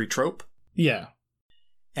murder mystery trope. Yeah.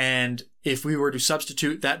 And if we were to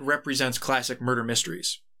substitute, that represents classic murder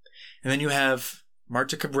mysteries. And then you have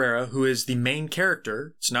Marta Cabrera, who is the main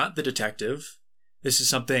character. It's not the detective. This is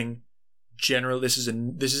something general. This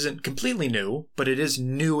isn't completely new, but it is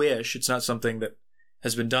new-ish. It's not something that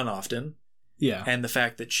has been done often. Yeah. And the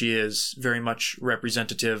fact that she is very much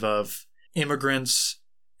representative of immigrants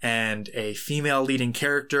and a female leading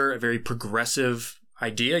character, a very progressive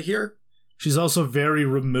idea here. She's also very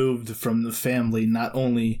removed from the family, not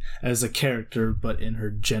only as a character, but in her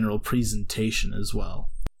general presentation as well.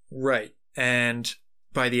 Right. And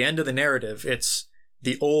by the end of the narrative, it's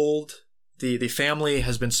the family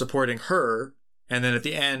has been supporting her, and then at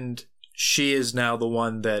the end, she is now the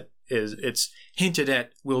one that it's hinted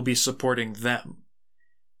at will be supporting them.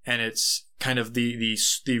 And it's kind of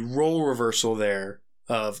the role reversal there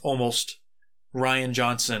of almost Rian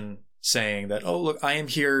Johnson saying that, oh, look, I am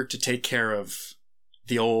here to take care of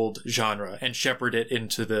the old genre and shepherd it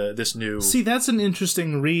into this new... See, that's an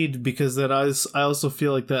interesting read, because I also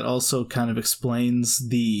feel like that also kind of explains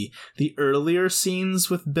the earlier scenes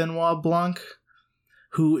with Benoit Blanc,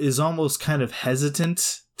 who is almost kind of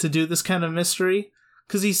hesitant to do this kind of mystery.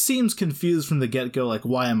 Because he seems confused from the get-go, like,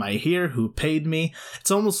 why am I here? Who paid me?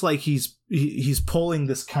 It's almost like he's pulling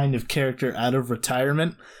this kind of character out of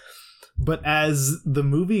retirement. But as the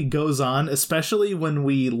movie goes on, especially when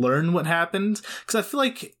we learn what happened, because I feel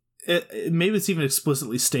like maybe it's even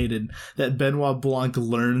explicitly stated that Benoit Blanc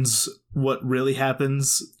learns what really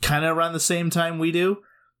happens kind of around the same time we do.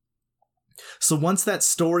 So once that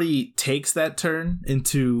story takes that turn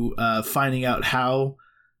into finding out how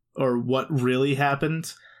or what really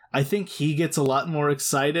happened, I think he gets a lot more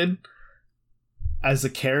excited as a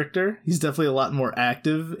character. He's definitely a lot more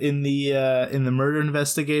active in the murder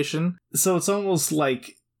investigation. So it's almost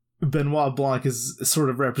like Benoit Blanc is sort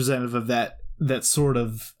of representative of that sort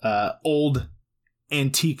of old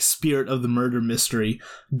antique spirit of the murder mystery,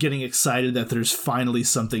 getting excited that there's finally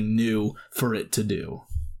something new for it to do.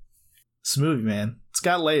 This movie, man, it's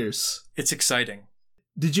got layers. It's exciting.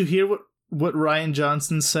 Did you hear what Rian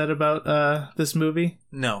Johnson said about this movie?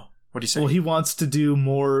 No. What do you say? Well, he wants to do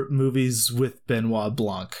more movies with Benoit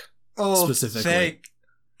Blanc. Specifically. Thank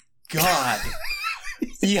God.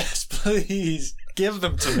 Yes, please give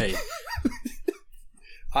them to me.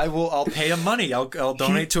 I'll pay him money. I'll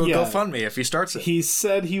donate to a GoFundMe if he starts it. He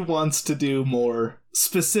said he wants to do more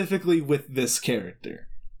specifically with this character.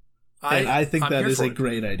 I think that is a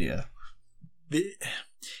great idea.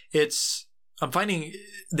 I'm finding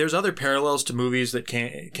there's other parallels to movies that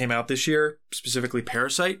came out this year, specifically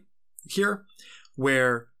Parasite here,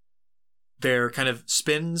 where they're kind of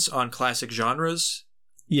spins on classic genres.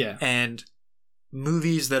 Yeah. And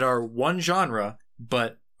movies that are one genre,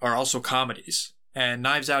 but are also comedies. And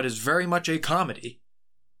Knives Out is very much a comedy.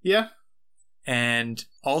 Yeah. And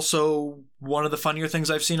also one of the funnier things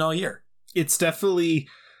I've seen all year. It's definitely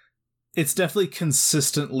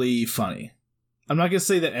consistently funny. I'm not going to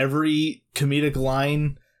say that every comedic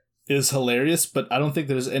line is hilarious, but I don't think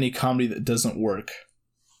there's any comedy that doesn't work.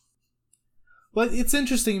 But it's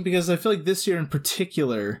interesting because I feel like this year in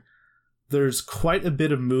particular, there's quite a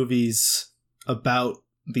bit of movies about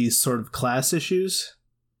these sort of class issues.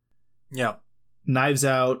 Yeah. Knives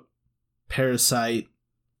Out, Parasite,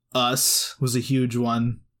 Us was a huge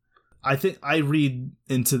one. I think I read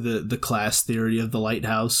into the class theory of The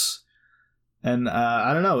Lighthouse. And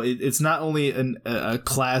I don't know, it's not only a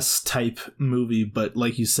class type movie, but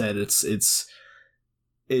like you said, it's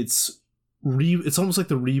almost like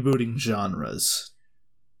the rebooting genres.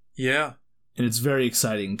 Yeah. And it's very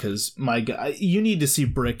exciting because, my God, you need to see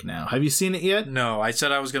Brick now. Have you seen it yet? No, I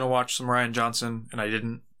said I was going to watch some Rian Johnson, and I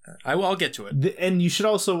didn't. I'll get to it. And you should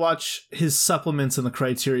also watch his supplements on the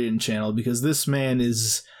Criterion Channel, because this man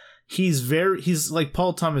he's like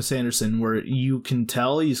Paul Thomas Anderson, where you can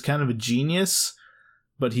tell he's kind of a genius,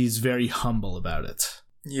 but he's very humble about it.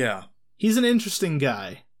 Yeah. He's an interesting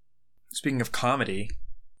guy. Speaking of comedy,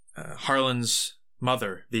 Harlan's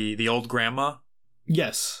mother, the old grandma.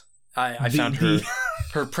 Yes. I found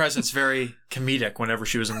her presence very comedic whenever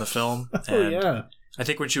she was in the film. And yeah. I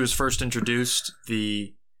think when she was first introduced,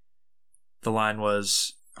 the line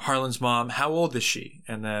was, Harlan's mom, how old is she?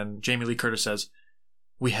 And then Jamie Lee Curtis says,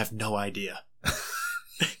 we have no idea.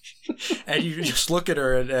 And you just look at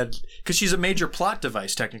her and because she's a major plot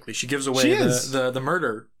device, technically. She gives away the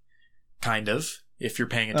murder, kind of, if you're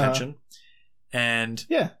paying attention. And,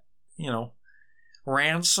 yeah,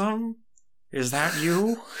 Ransom, is that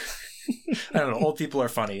you? I don't know. Old people are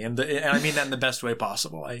funny, and I mean that in the best way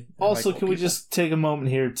possible. Also, can we just take a moment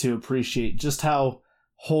here to appreciate just how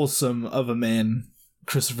wholesome of a man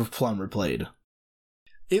Christopher Plummer played?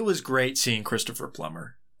 It was great seeing Christopher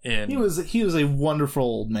Plummer. He was a wonderful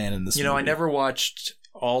old man in this movie. I never watched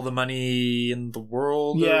All the Money in the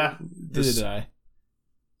World. Yeah, did I?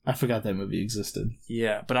 I forgot that movie existed.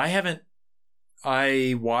 Yeah, but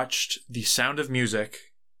I watched The Sound of Music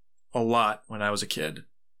a lot when I was a kid.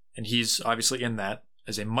 And he's obviously in that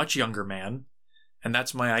as a much younger man. And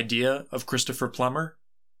that's my idea of Christopher Plummer.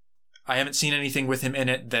 I haven't seen anything with him in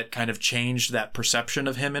it that kind of changed that perception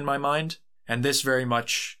of him in my mind. And this very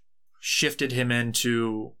much shifted him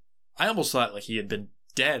into... I almost thought like he had been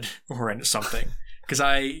dead or something. Because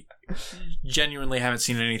I genuinely haven't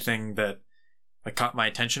seen anything that like caught my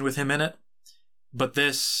attention with him in it. But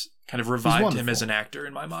this kind of revived him as an actor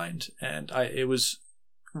in my mind. And it was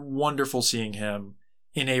wonderful seeing him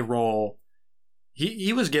in a role.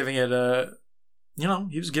 He was giving it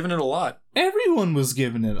he was giving it a lot. Everyone was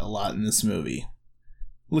giving it a lot in this movie.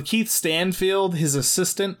 Lakeith Stanfield, his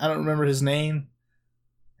assistant, I don't remember his name.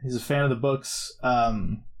 He's a fan of the books.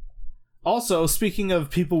 Also, speaking of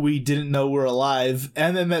people we didn't know were alive,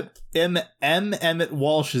 M. Emmett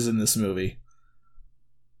Walsh is in this movie.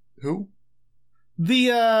 Who?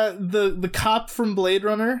 The cop from Blade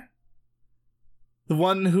Runner. The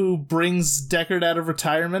one who brings Deckard out of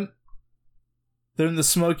retirement. They're in the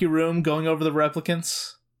smoky room going over the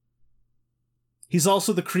replicants. He's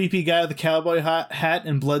also the creepy guy with the cowboy hat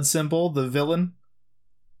and blood symbol, the villain.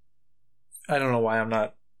 I don't know why I'm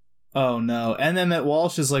not. Oh no. And Emmett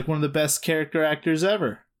Walsh is like one of the best character actors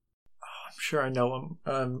ever. Oh, I'm sure I know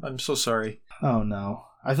him. I'm so sorry. Oh no.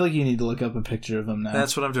 I feel like you need to look up a picture of him now.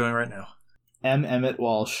 That's what I'm doing right now. Emmett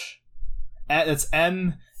Walsh. That's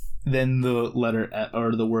M, then the letter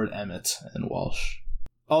or the word Emmett and Walsh.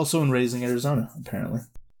 Also in Raising Arizona, apparently.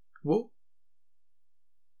 Whoa.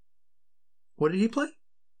 What did he play?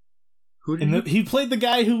 Who did he played the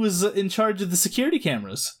guy who was in charge of the security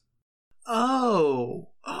cameras. Oh,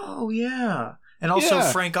 yeah. And also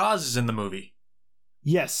Frank Oz is in the movie.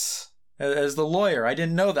 Yes. As the lawyer. I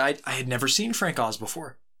didn't know that. I had never seen Frank Oz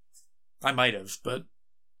before. I might have, but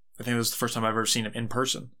I think it was the first time I've ever seen him in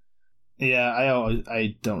person. Yeah,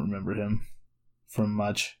 I don't remember him from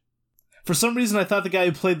much. For some reason, I thought the guy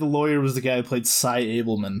who played the lawyer was the guy who played Cy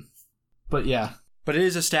Abelman. But yeah. But it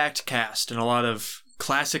is a stacked cast, and a lot of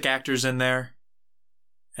classic actors in there,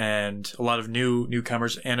 and a lot of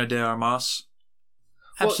newcomers. Ana de Armas.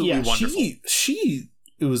 Absolutely wonderful. She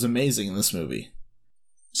was amazing in this movie.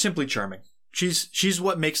 Simply charming. She's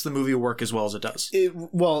what makes the movie work as well as it does.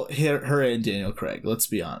 Her and Daniel Craig, let's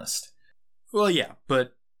be honest. Well, yeah,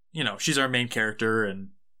 but, she's our main character, and...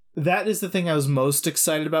 That is the thing I was most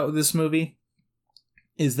excited about with this movie,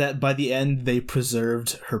 is that by the end, they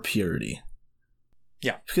preserved her purity.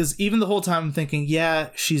 Yeah. Because even the whole time I'm thinking, yeah,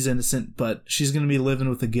 she's innocent, but she's going to be living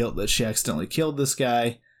with the guilt that she accidentally killed this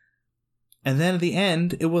guy. And then at the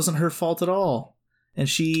end, it wasn't her fault at all. And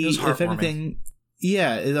she, if anything...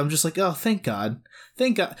 Yeah, I'm just like, oh, thank God.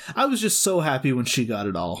 Thank God. I was just so happy when she got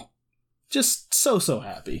it all. Just so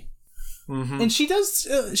happy. Mm-hmm. And she does,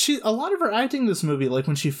 a lot of her acting in this movie, like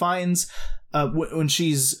when she finds, when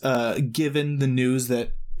she's given the news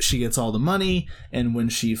that she gets all the money, and when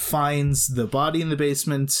she finds the body in the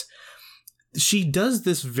basement, she does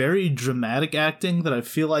this very dramatic acting that I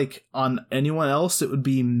feel like on anyone else it would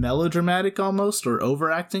be melodramatic almost, or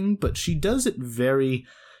overacting, but she does it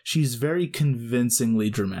she's very convincingly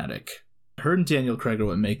dramatic. Her and Daniel Craig are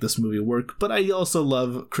what make this movie work, but I also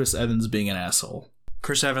love Chris Evans being an asshole.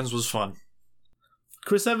 Chris Evans was fun.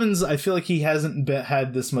 Chris Evans, I feel like he hasn't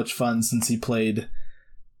had this much fun since he played,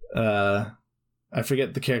 I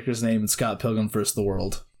forget the character's name in Scott Pilgrim vs. the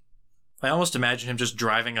World. I almost imagine him just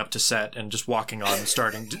driving up to set and just walking on and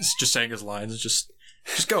starting, just saying his lines. Just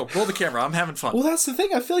go, roll the camera, I'm having fun. Well, that's the thing,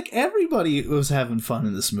 I feel like everybody was having fun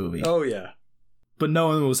in this movie. Oh, yeah. But no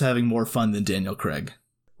one was having more fun than Daniel Craig.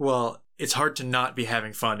 Well, it's hard to not be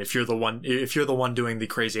having fun if you're the one doing the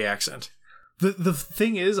crazy accent. The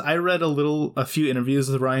thing is, I read a few interviews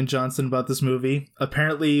with Rian Johnson about this movie.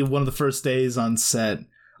 Apparently, one of the first days on set,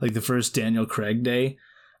 like the first Daniel Craig day,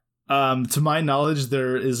 to my knowledge,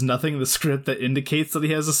 there is nothing in the script that indicates that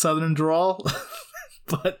he has a southern drawl.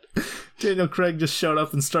 But Daniel Craig just showed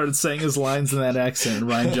up and started saying his lines in that accent,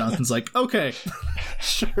 and Rian Johnson's like, okay,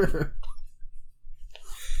 sure.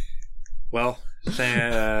 Well,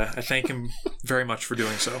 I thank him very much for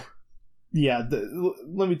doing so. Yeah,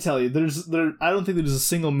 let me tell you, I don't think there's a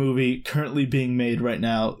single movie currently being made right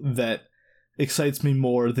now that excites me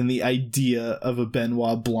more than the idea of a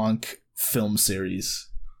Benoit Blanc film series.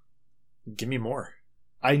 Give me more.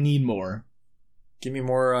 I need more. Give me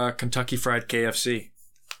more Kentucky Fried KFC.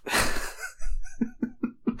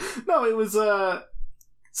 No, it was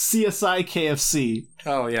CSI KFC.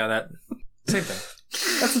 Oh yeah, that same thing.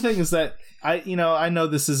 That's the thing, is that I know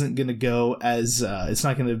this isn't going to go as it's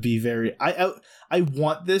not going to be very. I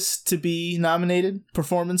want this to be nominated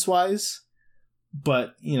performance wise,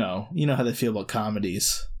 but you know how they feel about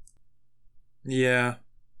comedies. Yeah,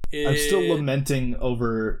 I'm still lamenting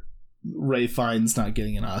over Ralph Fiennes not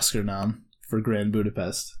getting an Oscar nom for Grand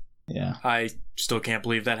Budapest. Yeah, I still can't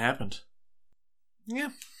believe that happened. Yeah,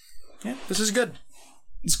 this is good.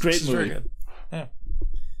 It's a great movie. Very good. Yeah.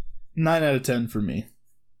 9 out of 10 for me.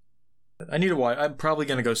 I need to watch. I'm probably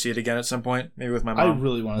going to go see it again at some point, maybe with my mom. I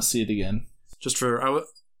really want to see it again. Just for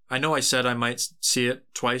I know I said I might see it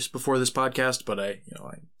twice before this podcast, but I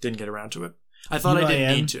didn't get around to it. I thought I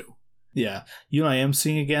didn't need to. Yeah, I am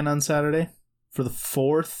seeing again on Saturday for the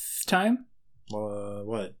 4th time.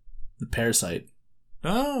 What? The Parasite.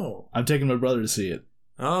 Oh, I'm taking my brother to see it.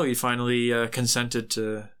 Oh, you finally consented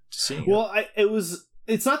to seeing it. Well,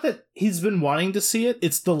 it's not that he's been wanting to see it.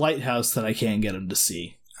 It's The Lighthouse that I can't get him to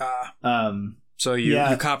see. So you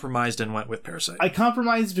compromised and went with Parasite. I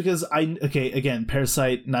compromised because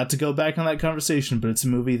Parasite, not to go back on that conversation, but it's a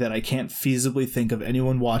movie that I can't feasibly think of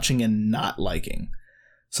anyone watching and not liking.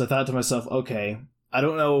 So I thought to myself, okay, I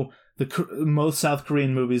don't know, most South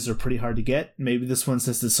Korean movies are pretty hard to get. Maybe this one,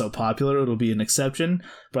 since it's so popular, it'll be an exception.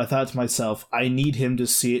 But I thought to myself, I need him to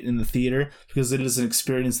see it in the theater because it is an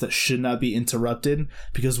experience that should not be interrupted.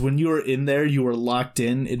 Because when you are in there, you are locked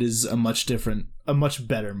in. It is a much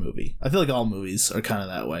better movie. I feel like all movies are kind of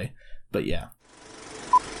that way. But yeah.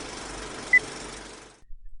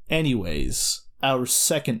 Anyways, our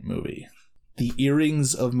second movie, The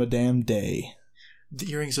Earrings of Madame Day.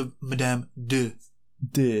 The Earrings of Madame De.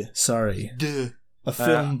 A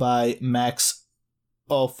film by Max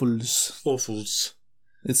Ophüls. Ophüls.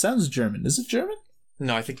 It sounds German. Is it German?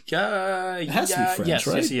 No, I think it has to be French, yes,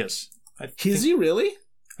 right? Yes, he is. Is he really?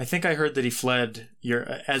 I think I heard that he fled,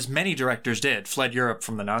 as many directors did, fled Europe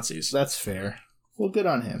from the Nazis. That's fair. Well, good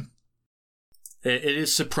on him. It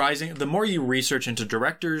is surprising. The more you research into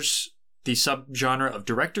directors, the subgenre of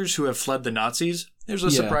directors who have fled the Nazis, there's a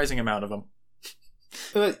surprising amount of them.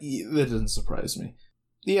 That doesn't surprise me.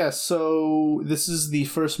 Yeah, so this is the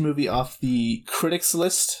first movie off the critics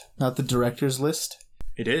list, not the directors list.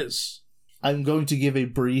 It is. I'm going to give a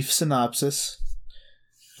brief synopsis.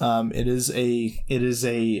 It is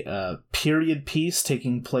a period piece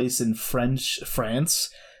taking place in France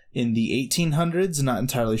in the 1800s. Not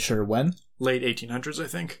entirely sure when. Late 1800s, I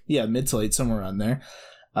think. Yeah, mid to late, somewhere around there.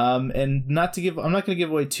 And I'm not going to give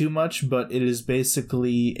away too much, but it is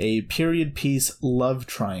basically a period piece love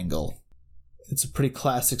triangle. It's a pretty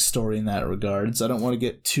classic story in that regards. I don't want to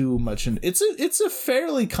get too much into it's a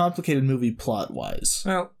fairly complicated movie plot wise.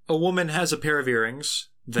 Well, a woman has a pair of earrings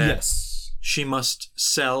that she must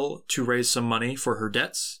sell to raise some money for her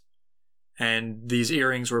debts. And these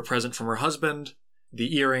earrings were a present from her husband.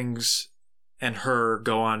 The earrings and her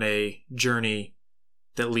go on a journey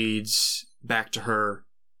that leads back to her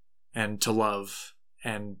and to love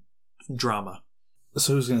and drama.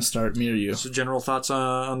 So who's going to start, me or you? So general thoughts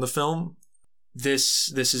on the film?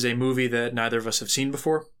 This is a movie that neither of us have seen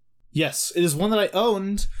before. Yes, it is one that I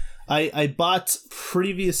owned. I bought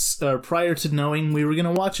prior to knowing we were going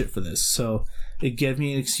to watch it for this, so it gave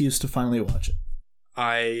me an excuse to finally watch it.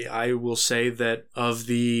 I will say that of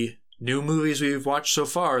the new movies we've watched so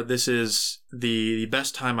far, this is the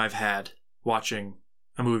best time I've had watching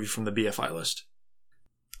a movie from the BFI list.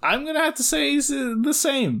 I'm going to have to say it's the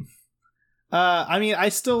same. I mean, I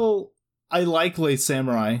like Late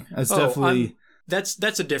Samurai.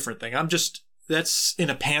 That's a different thing. That's in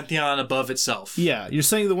a pantheon above itself. Yeah, you're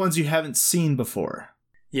saying the ones you haven't seen before.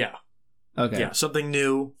 Yeah. Okay. Yeah, something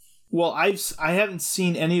new. Well, I haven't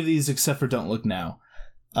seen any of these except for Don't Look Now.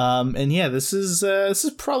 And yeah, this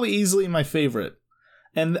is probably easily my favorite.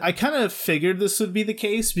 And I kind of figured this would be the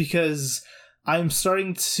case because I'm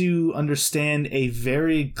starting to understand a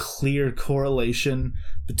very clear correlation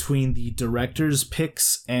between the director's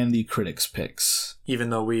picks and the critics' picks.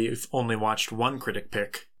 Even though we've only watched one critic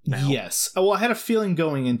pick now. Yes. Well, I had a feeling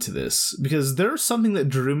going into this because there's something that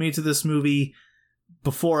drew me to this movie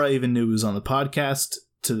before I even knew it was on the podcast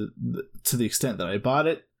to the extent that I bought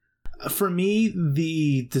it. For me,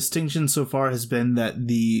 the distinction so far has been that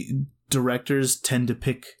the directors tend to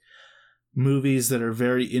pick movies that are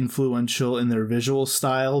very influential in their visual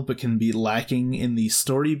style but can be lacking in the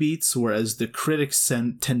story beats, whereas the critics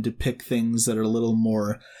tend to pick things that are a little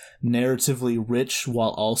more narratively rich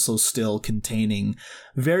while also still containing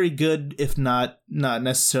very good, if not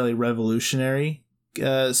necessarily revolutionary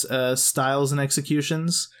styles and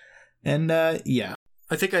executions. And yeah.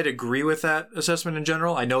 I think I'd agree with that assessment in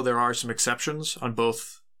general. I know there are some exceptions on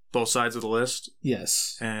both sides of the list.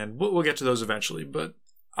 Yes. And we'll get to those eventually, but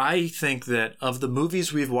I think that of the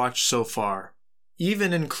movies we've watched so far,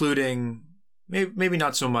 even including maybe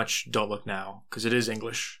not so much Don't Look Now, because it is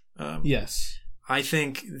English. Yes. I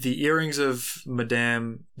think The Earrings of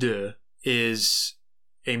Madame de is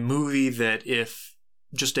a movie that if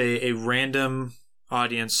just a random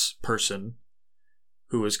audience person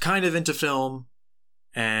who is kind of into film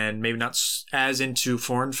and maybe not as into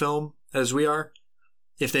foreign film as we are,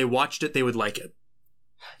 if they watched it, they would like it.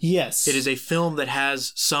 Yes. It is a film that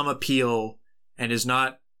has some appeal and is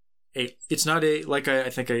not it's not a, like I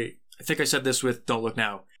think I said this with Don't Look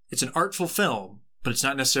Now. It's an artful film, but it's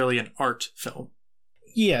not necessarily an art film.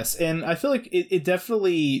 Yes, and I feel like it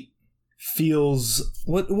definitely feels...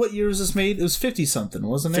 What year was this made? It was 50-something,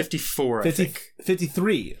 wasn't it? 54, I think.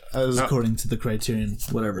 53, according to the Criterion,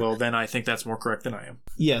 whatever. Well, then I think that's more correct than I am.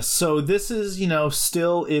 Yes, so this is,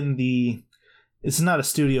 still in the... It's not a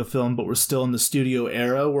studio film, but we're still in the studio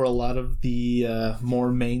era where a lot of the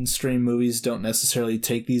more mainstream movies don't necessarily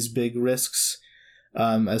take these big risks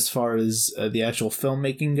as far as the actual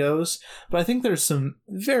filmmaking goes. But I think there's some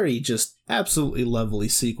very just absolutely lovely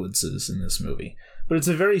sequences in this movie. But it's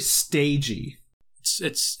a very stagey.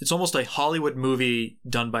 It's almost a Hollywood movie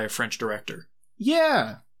done by a French director.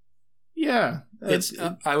 Yeah. Yeah.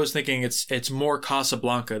 I was thinking it's more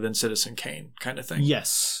Casablanca than Citizen Kane kind of thing.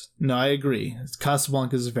 Yes. No, I agree.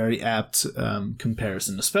 Casablanca is a very apt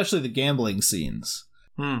comparison, especially the gambling scenes.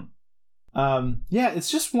 Yeah,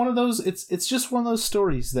 it's just one of those. It's just one of those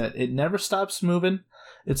stories that it never stops moving.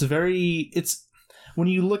 It's when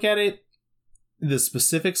you look at it, the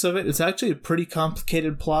specifics of it, it's actually a pretty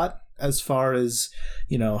complicated plot as far as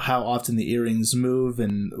how often the earrings move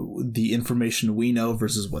and the information we know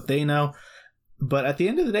versus what they know. But at the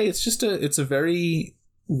end of the day, it's a very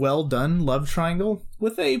well done love triangle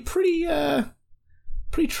with a pretty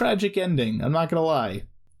tragic ending. I'm not gonna lie.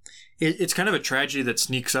 It's kind of a tragedy that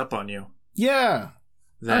sneaks up on you. Yeah.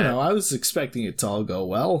 I don't know. I was expecting it to all go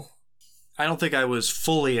well. I don't think I was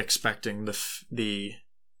fully expecting the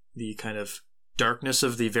kind of darkness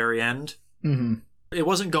of the very end. Mm-hmm. It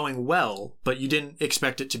wasn't going well, but you didn't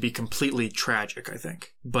expect it to be completely tragic, I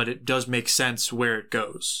think. But it does make sense where it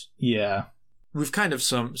goes. Yeah. We've kind of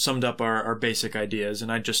summed up our basic ideas, and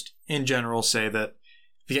I just, in general, say that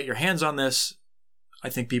if you get your hands on this, I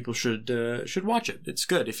think people should watch it. It's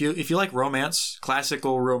good. If you like romance,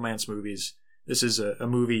 classical romance movies, this is a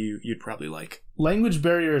movie you'd probably like. Language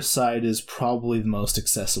barrier aside, is probably the most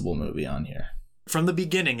accessible movie on here. From the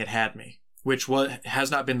beginning, it had me, which has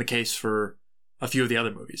not been the case for a few of the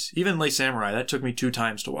other movies. Even Les Samurai, that took me 2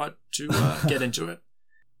 times to get into it.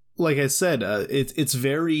 Like I said, it's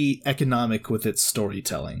very economic with its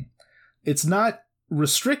storytelling. It's not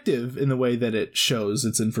restrictive in the way that it shows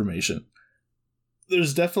its information.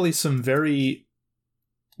 There's definitely some very,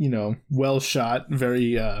 well shot,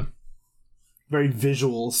 very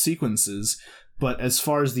visual sequences, but as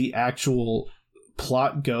far as the actual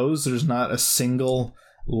plot goes, there's not a single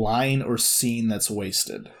line or scene that's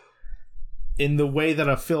wasted. In the way that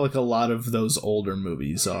I feel like a lot of those older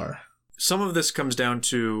movies are. Some of this comes down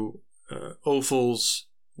to Ophuls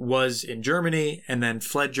was in Germany and then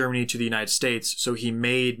fled Germany to the United States, so he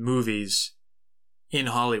made movies in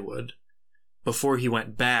Hollywood before he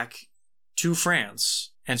went back to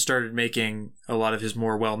France and started making a lot of his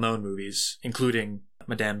more well-known movies, including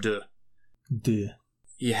Madame de.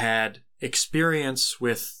 He had experience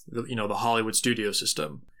with the Hollywood studio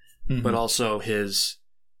system, mm-hmm. but also his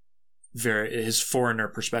foreigner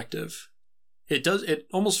perspective. It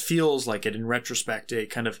almost feels like it in retrospect, a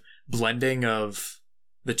kind of blending of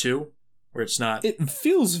the two, where it's not. It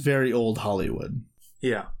feels very old Hollywood.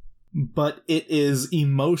 Yeah, but it is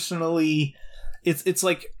emotionally. It's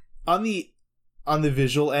like on the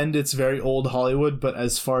visual end, it's very old Hollywood, but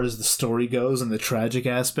as far as the story goes and the tragic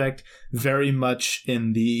aspect, very much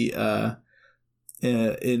in the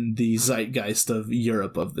zeitgeist of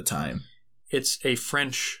Europe of the time. It's a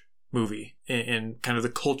French movie in kind of the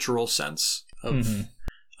cultural sense of mm-hmm.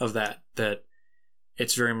 of that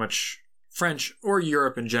it's very much French or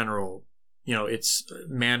Europe in general. It's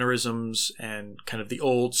mannerisms and kind of the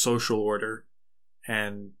old social order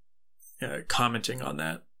and commenting on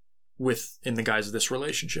that in the guise of this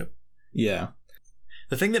relationship. Yeah.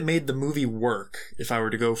 The thing that made the movie work, if I were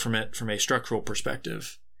to go from it from a structural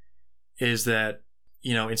perspective, is that,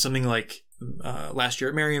 in something like Last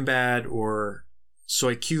Year at Marienbad or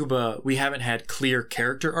Soy Cuba, we haven't had clear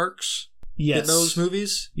character arcs in those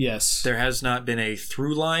movies. Yes. There has not been a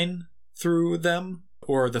through line through them,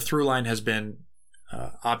 or the through line has been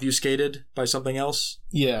obfuscated by something else.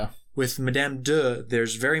 Yeah. With Madame de,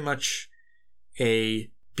 there's very much a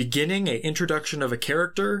beginning, a introduction of a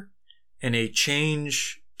character, and a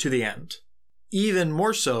change to the end. Even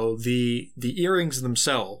more so, the earrings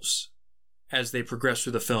themselves, as they progress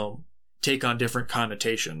through the film, take on different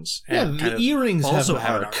connotations. And the earrings also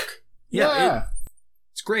have an arc. Yeah.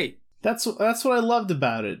 It's great. That's what I loved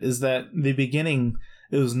about it, is that the beginning,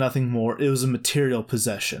 it was nothing more. It was a material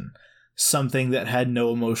possession. Something that had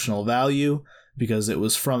no emotional value because it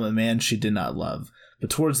was from a man she did not love. But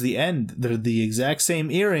towards the end, they're the exact same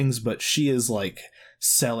earrings, but she is like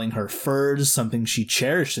selling her furs, something she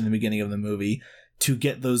cherished in the beginning of the movie, to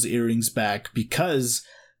get those earrings back, because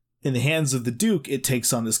in the hands of the Duke, it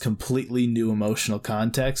takes on this completely new emotional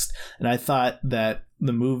context. And I thought that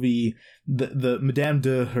the movie, the Madame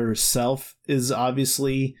de herself is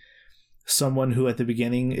obviously someone who at the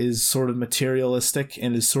beginning is sort of materialistic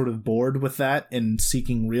and is sort of bored with that and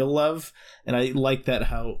seeking real love. And I like that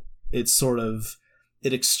how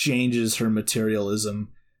it exchanges her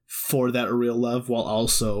materialism for that real love while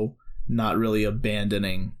also not really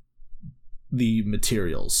abandoning the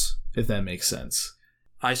materials, if that makes sense.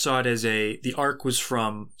 I saw it as the arc was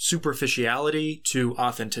from superficiality to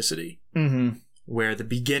authenticity. Mm-hmm. Where the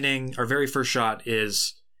beginning, our very first shot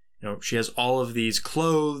is, she has all of these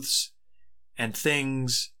clothes and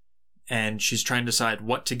things, and she's trying to decide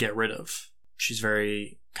what to get rid of. She's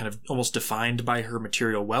very kind of almost defined by her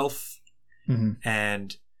material wealth. Mm-hmm.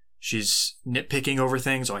 And she's nitpicking over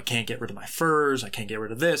things. I can't get rid of my furs. I can't get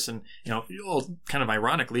rid of this. And, kind of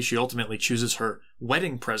ironically, she ultimately chooses her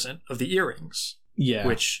wedding present of the earrings. Yeah.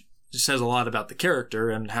 Which says a lot about the character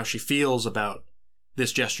and how she feels about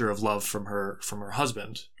this gesture of love from her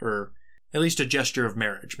husband, or at least a gesture of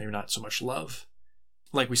marriage, maybe not so much love.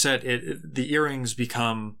 Like we said, the earrings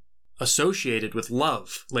become associated with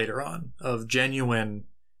love later on, of genuine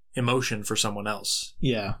emotion for someone else.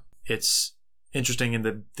 Yeah. It's interesting in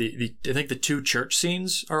the I think the two church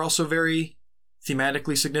scenes are also very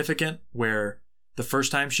thematically significant, where the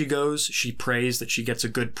first time she goes, she prays that she gets a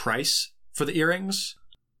good price for the earrings.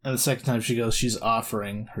 And the second time she goes, she's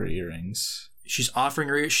offering her earrings. She's offering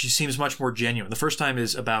her earrings. She seems much more genuine. The first time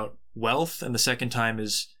is about wealth, and the second time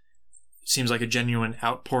seems like a genuine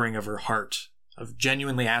outpouring of her heart, of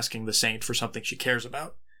genuinely asking the saint for something she cares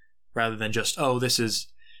about, rather than just, oh, this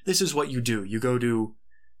is what you do. You go to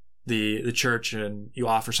the church and you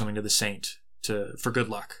offer something to the saint for good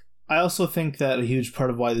luck. I also think that a huge part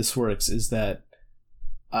of why this works is that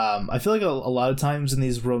I feel like a lot of times in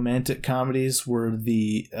these romantic comedies where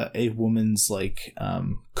a woman's like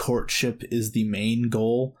courtship is the main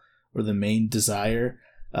goal or the main desire,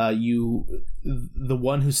 the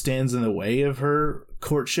one who stands in the way of her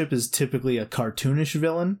courtship is typically a cartoonish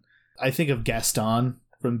villain. I think of Gaston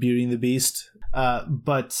from Beauty and the Beast.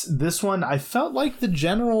 But this one, I felt like the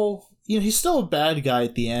general, he's still a bad guy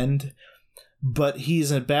at the end, but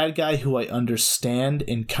he's a bad guy who I understand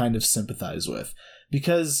and kind of sympathize with.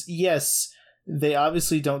 Because, yes, they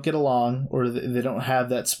obviously don't get along, or they don't have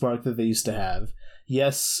that spark that they used to have.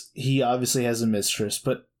 Yes, he obviously has a mistress,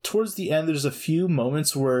 but towards the end, there's a few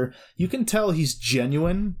moments where you can tell he's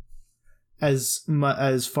genuine as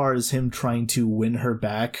far as him trying to win her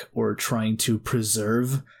back or trying to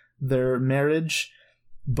preserve their marriage,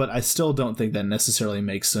 but I still don't think that necessarily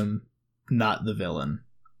makes him not the villain.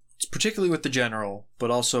 It's particularly with the general,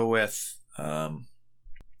 but also with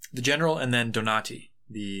the general and then Donati,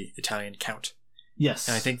 the Italian count. Yes.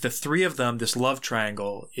 And I think the three of them, this love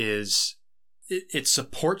triangle, it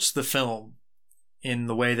supports the film in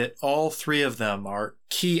the way that all three of them are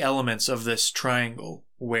key elements of this triangle,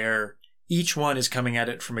 where each one is coming at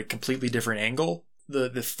it from a completely different angle.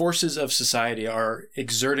 The forces of society are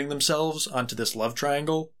exerting themselves onto this love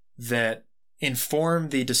triangle that inform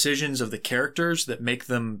the decisions of the characters that make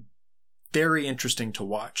them very interesting to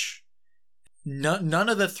watch. None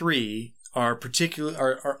of the three are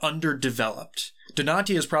underdeveloped.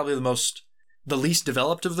 Donati is probably the least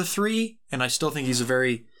developed of the three, and I still think he's a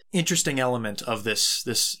very interesting element of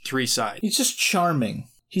this three side. He's just charming.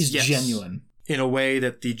 He's genuine. In a way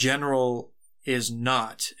that the general is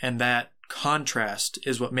not, and that contrast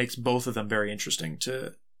is what makes both of them very interesting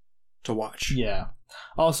to watch. Yeah.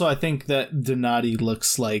 Also, I think that Donati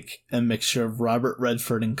looks like a mixture of Robert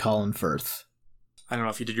Redford and Colin Firth. I don't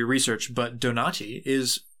know if you did your research, but Donati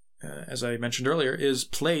is, as I mentioned earlier, is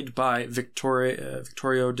played by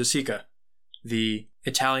Vittorio De Sica, the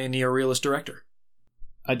Italian neorealist director.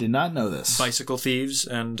 I did not know this. Bicycle Thieves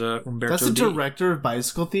and Umberto That's the director of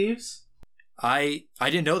Bicycle Thieves? I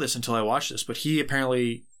didn't know this until I watched this, but he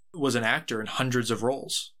apparently was an actor in hundreds of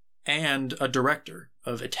roles and a director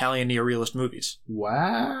of Italian neorealist movies.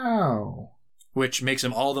 Wow. Which makes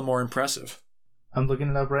him all the more impressive. I'm looking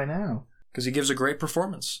it up right now. Because he gives a great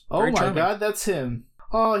performance. Oh my god, that's him.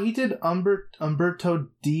 Oh, he did Umberto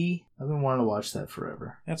D. I've been wanting to watch that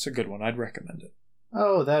forever. That's a good one. I'd recommend it.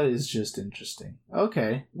 Oh, that is just interesting.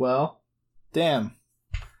 Okay, well, damn.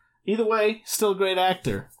 Either way, still a great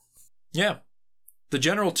actor. Yeah. The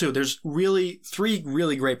general, too. There's three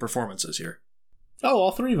really great performances here. Oh,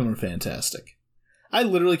 all three of them are fantastic. I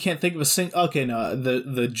literally can't think of a single... Okay, no,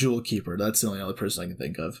 the Jewel Keeper. That's the only other person I can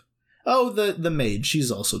think of. Oh, the maid. She's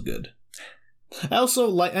also good. I also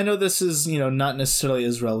like... I know this is, not necessarily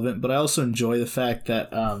as relevant, but I also enjoy the fact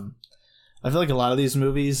that I feel like a lot of these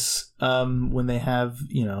movies, when they have,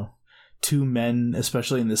 two men,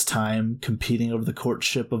 especially in this time, competing over the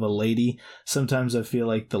courtship of a lady, sometimes I feel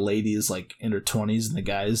like the lady is like in her 20s and the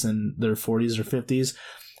guy's in their 40s or 50s.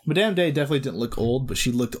 Madame Day definitely didn't look old, but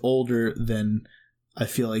she looked older than I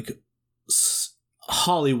feel like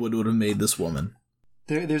Hollywood would have made this woman.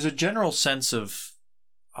 There's a general sense of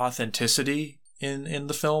authenticity in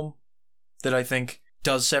the film that I think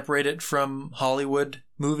does separate it from Hollywood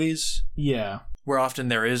movies. Yeah. Where often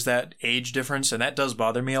there is that age difference, and that does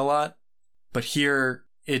bother me a lot. But here,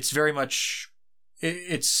 it's very much...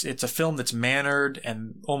 It's a film that's mannered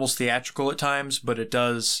and almost theatrical at times, but it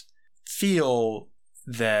does feel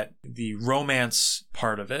that the romance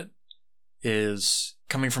part of it is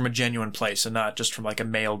coming from a genuine place and not just from like a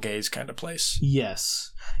male gaze kind of place.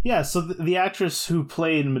 Yes. Yeah, so the actress who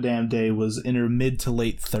played Madame Day was in her mid to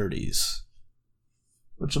late 30s.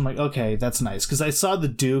 Which I'm like, okay, that's nice. Because I saw the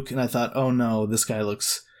Duke and I thought, oh no, this guy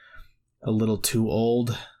looks a little too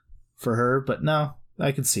old for her. But no,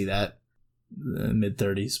 I can see that. Mid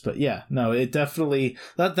 30s. But yeah, no, it definitely...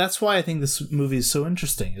 That's why I think this movie is so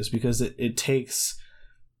interesting, is because it takes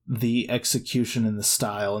the execution and the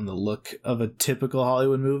style and the look of a typical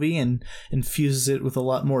Hollywood movie and infuses it with a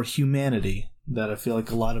lot more humanity that I feel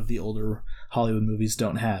like a lot of the older Hollywood movies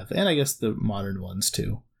don't have. And I guess the modern ones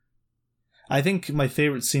too. I think my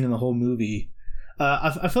favorite scene in the whole movie,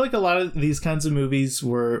 I feel like a lot of these kinds of movies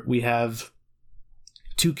where we have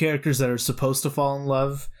two characters that are supposed to fall in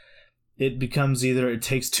love, it becomes either it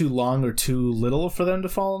takes too long or too little for them to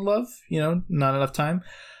fall in love, not enough time.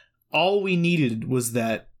 All we needed was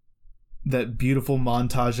that beautiful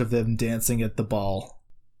montage of them dancing at the ball.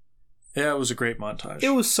 Yeah, it was a great montage.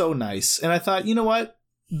 It was so nice. And I thought, you know what?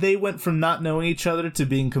 They went from not knowing each other to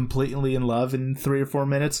being completely in love in 3 or 4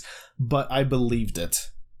 minutes, but I believed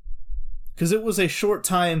it. Because it was a short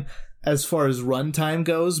time as far as runtime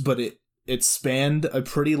goes, but it spanned a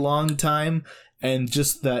pretty long time, and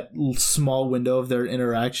just that small window of their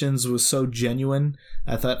interactions was so genuine.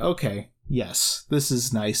 I thought, okay, yes, this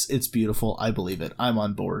is nice. It's beautiful. I believe it. I'm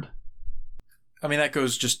on board. I mean, that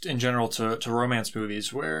goes just in general to romance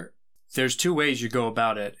movies where there's two ways you go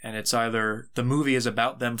about it, and it's either the movie is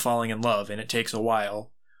about them falling in love and it takes a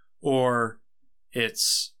while, or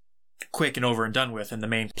it's quick and over and done with and the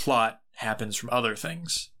main plot happens from other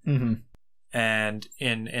things. Mm-hmm. And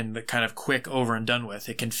in the kind of quick over and done with,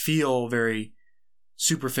 it can feel very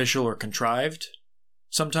superficial or contrived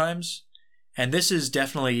sometimes. And this is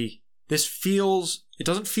definitely, it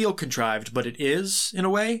doesn't feel contrived, but it is in a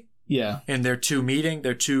way. Yeah. And their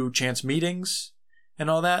two chance meetings and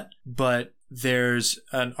all that. But there's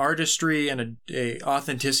an artistry and a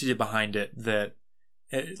authenticity behind it that,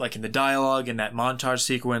 like in the dialogue and that montage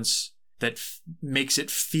sequence, that makes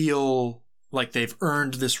it feel like they've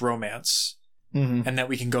earned this romance. Mm-hmm. And that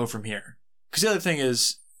we can go from here. Because the other thing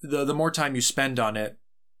is, the more time you spend on it,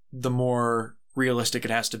 the more realistic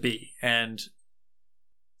it has to be. And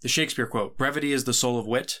the Shakespeare quote, brevity is the soul of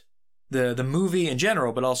wit. The movie in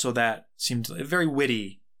general, but also that seemed a very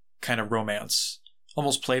witty kind of romance.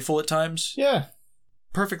 Almost playful at times. Yeah.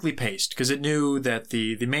 Perfectly paced, because it knew that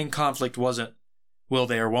the main conflict wasn't will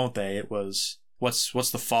they or won't they. It was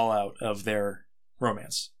what's the fallout of their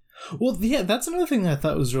romance. Well, yeah, that's another thing that I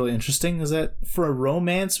thought was really interesting, is that for a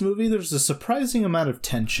romance movie, there's a surprising amount of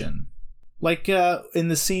tension. Like, in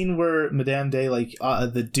the scene where Madame Day,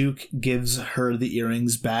 the Duke gives her the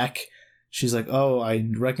earrings back, she's like, oh, I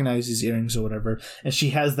recognize these earrings or whatever, and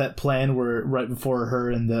she has that plan where right before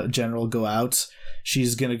her and the general go out,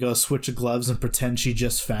 she's gonna go switch the gloves and pretend she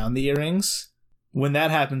just found the earrings. When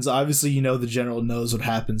that happens, obviously, the general knows what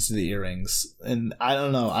happens to the earrings. And I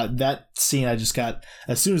don't know, that scene I just got,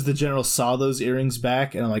 as soon as the general saw those earrings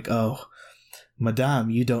back, and I'm like, oh, Madame,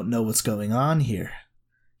 you don't know what's going on here.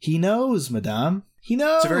 He knows, Madame. He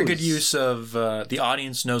knows. It's a very good use of the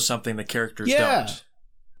audience knows something the characters don't.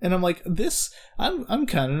 And I'm like, I'm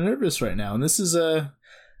kind of nervous right now. And this is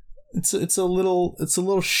it's a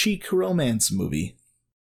little chic romance movie.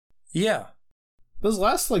 Yeah. Those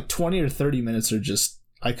last 20 or 30 minutes are just,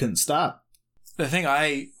 I couldn't stop. The thing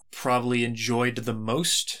I probably enjoyed the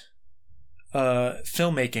most,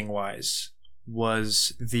 filmmaking wise,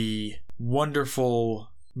 was the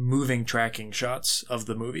wonderful moving tracking shots of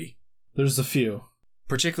the movie. There's a few.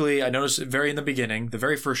 Particularly, I noticed very in the beginning, the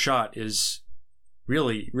very first shot is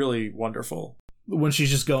really, really wonderful. When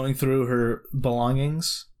she's just going through her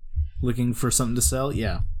belongings, looking for something to sell,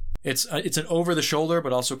 yeah. It's an over the shoulder,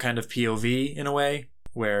 but also kind of POV in a way,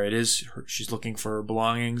 where it is she's looking for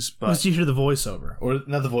belongings. But once you hear the voiceover, or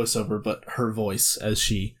not the voiceover, but her voice as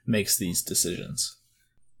she makes these decisions.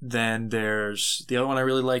 Then there's the other one I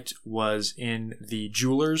really liked was in the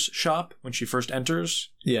jeweler's shop when she first enters.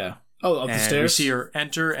 Yeah. Oh, up the stairs? We see her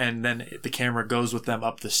enter, and then the camera goes with them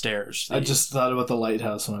up the stairs. I just thought about the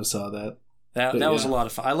lighthouse when I saw that. That was a lot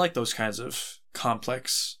of fun. I like those kinds of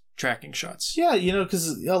complex tracking shots. Yeah,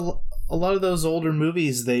 because a lot of those older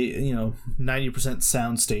movies, they, 90%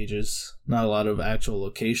 sound stages, not a lot of actual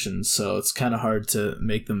locations, so it's kind of hard to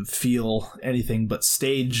make them feel anything but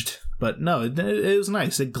staged. But no, it was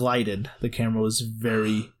nice. It glided. The camera was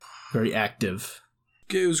very, very active.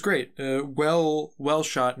 It was great. Well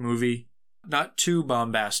shot movie. Not too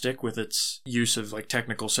bombastic with its use of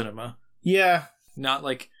technical cinema. Yeah. Not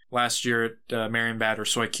like last year at Marienbad or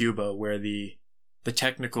Soy Cuba, where the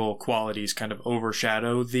technical qualities kind of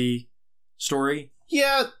overshadow the story.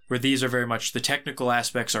 Yeah. Where these are very much, the technical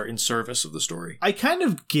aspects are in service of the story. I kind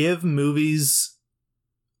of give movies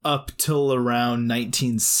up till around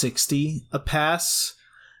 1960 a pass,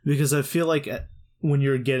 because I feel like when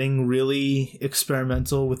you're getting really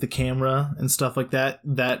experimental with the camera and stuff like that,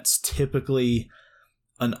 that's typically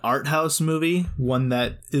an art house movie, one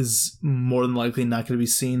that is more than likely not going to be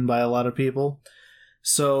seen by a lot of people.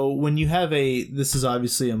 So when you have this is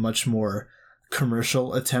obviously a much more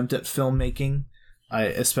commercial attempt at filmmaking,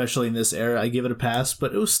 especially in this era, I give it a pass,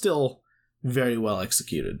 but it was still very well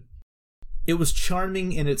executed. It was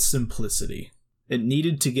charming in its simplicity. It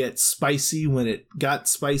needed to get spicy when it got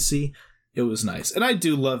spicy. It was nice. And I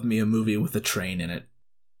do love me a movie with a train in it.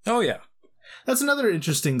 Oh, yeah. That's another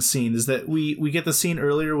interesting scene, is that we get the scene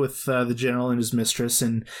earlier with the general and his mistress,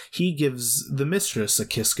 and he gives the mistress a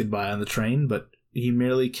kiss goodbye on the train, but he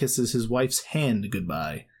merely kisses his wife's hand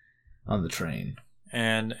goodbye on the train.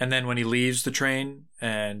 And then when he leaves the train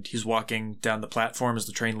and he's walking down the platform as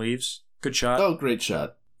the train leaves, good shot. Oh, great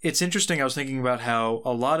shot. It's interesting. I was thinking about how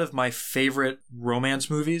a lot of my favorite romance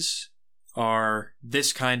movies are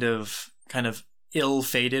this kind of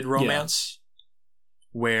ill-fated romance,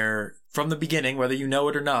 where from the beginning, whether you know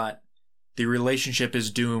it or not, the relationship is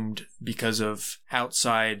doomed because of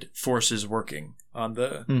outside forces working on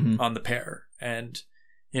the pair. And,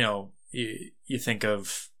 you think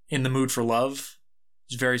of In the Mood for Love.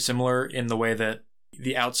 It's very similar in the way that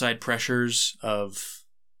the outside pressures of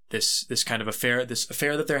this kind of affair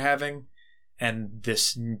that they're having, and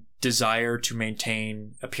this desire to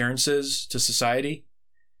maintain appearances to society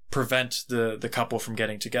prevent the couple from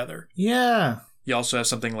getting together. Yeah. You also have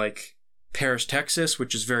something like Paris, Texas,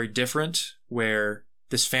 which is very different, where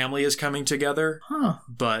this family is coming together,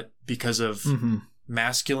 but because of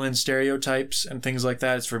masculine stereotypes and things like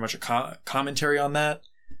that, it's very much a commentary on that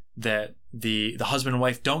the husband and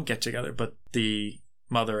wife don't get together, but the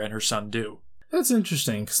mother and her son do. That's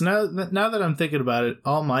interesting, because now that I'm thinking about it,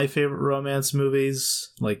 all my favorite romance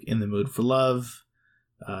movies, like In the Mood for Love,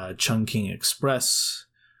 Chungking Express,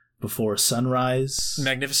 Before Sunrise,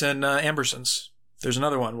 Magnificent Ambersons. There's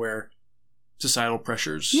another one where societal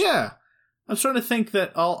pressures. Yeah. I'm starting to think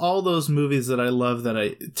that all those movies that I love that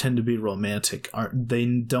I tend to be romantic they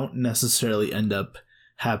don't necessarily end up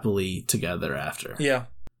happily together after. Yeah.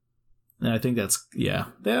 And I think that's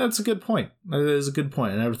a good point. That is a good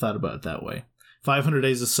point. I never thought about it that way. 500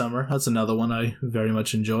 Days of Summer, that's another one I very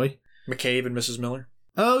much enjoy. McCabe and Mrs. Miller.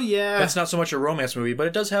 Oh yeah. That's not so much a romance movie, but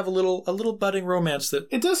it does have a little budding romance that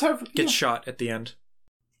it does have gets shot at the end.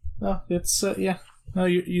 Oh, it's yeah. No,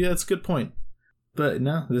 that's a good point. But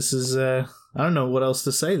no, this is I don't know what else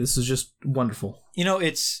to say. This is just wonderful.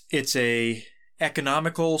 It's a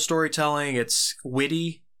economical storytelling. It's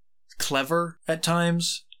witty, clever at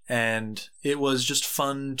times, and it was just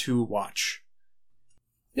fun to watch.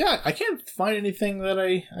 Yeah, I can't find anything that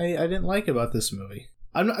I didn't like about this movie.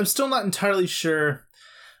 I'm still not entirely sure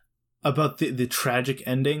about the tragic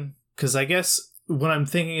ending, because I guess when I'm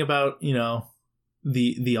thinking about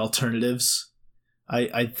the alternatives,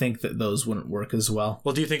 I think that those wouldn't work as well.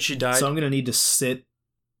 Well, do you think she died? So I'm gonna need to sit.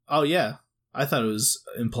 Oh yeah, I thought it was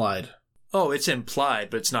implied. Oh, it's implied,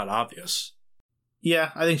 but it's not obvious.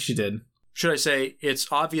 Yeah, I think she did. Should I say it's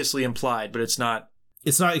obviously implied, but it's not?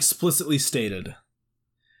 It's not explicitly stated.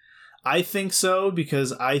 I think so,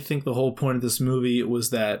 because I think the whole point of this movie was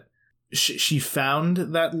that she found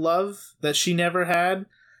that love that she never had,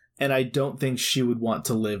 and I don't think she would want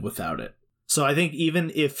to live without it. So I think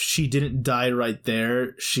even if she didn't die right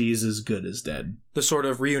there, she's as good as dead. The sort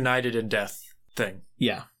of reunited in death thing.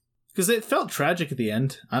 Yeah. Because it felt tragic at the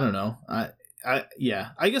end. I don't know. I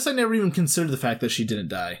guess I never even considered the fact that she didn't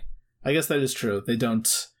die. I guess that is true. They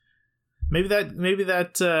don't... Maybe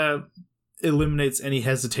that eliminates any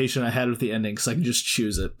hesitation I had with the ending, because I can just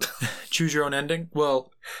choose it. Choose your own ending?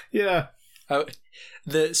 Well... Yeah.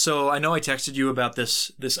 So I know I texted you about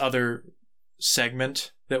this other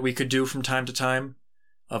segment that we could do from time to time,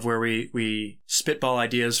 of where we spitball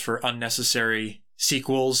ideas for unnecessary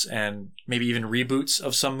sequels and maybe even reboots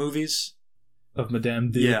of some movies. Of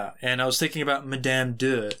Madame D. Yeah, and I was thinking about Madame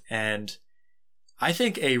D, and I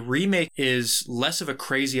think a remake is less of a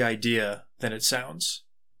crazy idea than it sounds.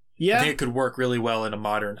 Yeah. I think it could work really well in a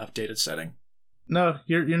modern, updated setting. No,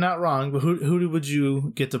 you're not wrong, but who would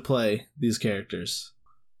you get to play these characters?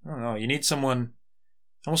 I don't know. You need someone...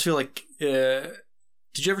 I almost feel like...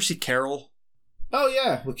 did you ever see Carol? Oh,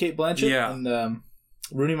 yeah, with Cate Blanchett and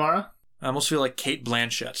Rooney Mara. I almost feel like Cate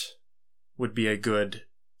Blanchett would be a good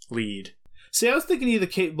lead. See, I was thinking either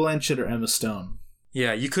Cate Blanchett or Emma Stone.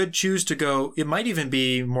 Yeah, you could choose to go... It might even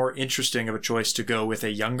be more interesting of a choice to go with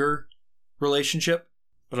a younger relationship,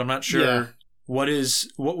 but I'm not sure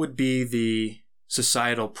what would be the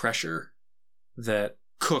societal pressure that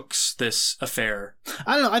cooks this affair.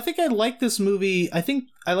 I don't know. I think I like this movie. I think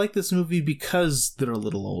I like this movie because they're a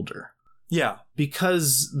little older. Yeah.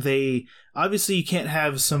 Because they... Obviously, you can't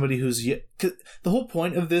have somebody who's... The whole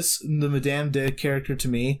point of this, the Madame D character to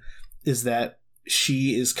me, is that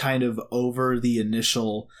she is kind of over the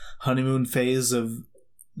initial honeymoon phase of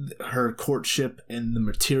her courtship and the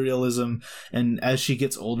materialism, and as she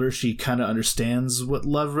gets older she kind of understands what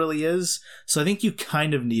love really is. So I think you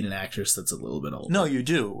kind of need an actress that's a little bit older. No, you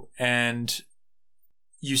do. And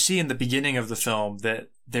you see in the beginning of the film that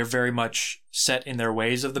they're very much set in their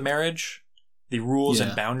ways of the marriage. The rules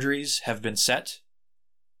and boundaries have been set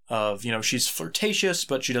of, she's flirtatious,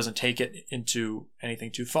 but she doesn't take it into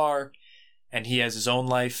anything too far. And he has his own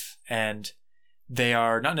life, and they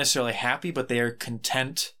are not necessarily happy, but they are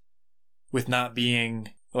content with not being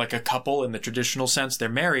like a couple in the traditional sense. They're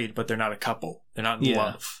married, but they're not a couple. They're not in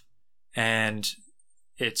love. And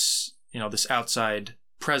it's, this outside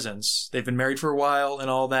presence. They've been married for a while and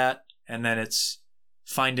all that. And then it's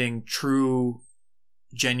finding true,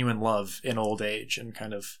 genuine love in old age, and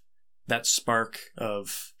kind of that spark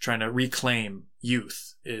of trying to reclaim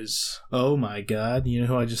youth is... Oh my god, you know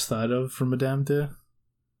who I just thought of for Madame de?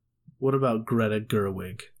 What about Greta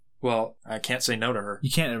Gerwig? Well, I can't say no to her.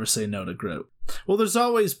 You can't ever say no to Greta. Well, there's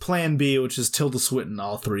always Plan B, which is Tilda Swinton,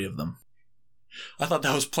 all three of them. I thought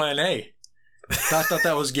that was Plan A. I thought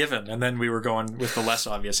that was given, and then we were going with the less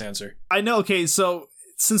obvious answer. I know, okay, so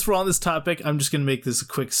since we're on this topic, I'm just going to make this a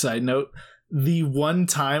quick side note. The one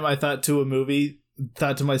time I thought to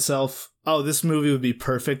myself, oh, this movie would be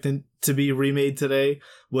perfect to be remade today,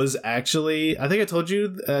 was actually, I think I told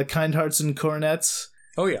you, Kind Hearts and Coronets.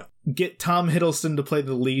 Oh, yeah. Get Tom Hiddleston to play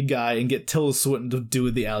the lead guy and get Tilda Swinton to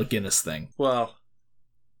do the Alec Guinness thing. Well,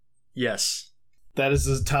 yes. That is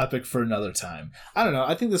a topic for another time. I don't know.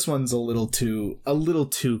 I think this one's a little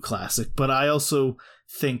too classic, but I also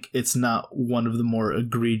think it's not one of the more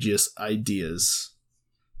egregious ideas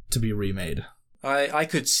to be remade. I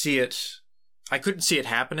could see it. I couldn't see it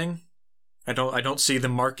happening. I don't see the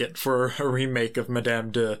market for a remake of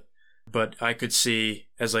Madame de, but I could see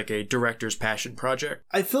as like a director's passion project.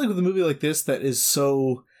 I feel like with a movie like this that is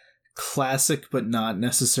so classic but not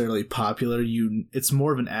necessarily popular, it's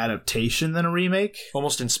more of an adaptation than a remake.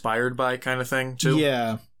 Almost inspired by kind of thing, too.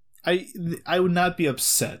 Yeah. I would not be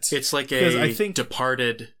upset. It's like a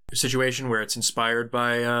Departed situation where it's inspired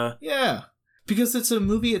by... Yeah. Because it's a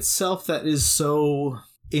movie itself that is so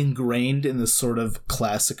ingrained in the sort of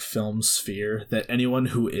classic film sphere that anyone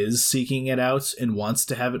who is seeking it out and wants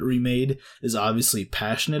to have it remade is obviously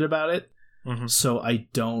passionate about it. Mm-hmm. So I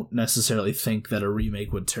don't necessarily think that a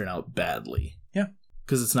remake would turn out badly. Yeah.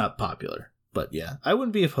 Because it's not popular. But yeah, I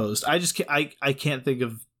wouldn't be opposed. I just I can't think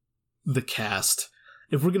of the cast.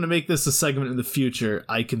 If we're going to make this a segment in the future,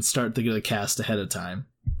 I can start thinking of the cast ahead of time.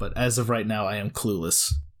 But as of right now, I am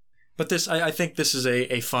clueless. But I think this is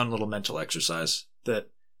a fun little mental exercise that,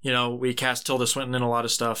 we cast Tilda Swinton in a lot of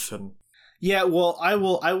stuff. And yeah, well, I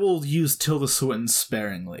will use Tilda Swinton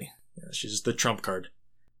sparingly. Yeah, she's the trump card.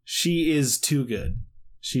 She is too good.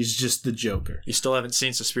 She's just the Joker. You still haven't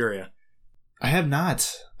seen Suspiria? I have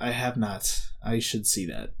not. I should see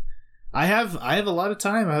that. I have a lot of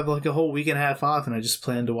time. I have like a whole week and a half off, and I just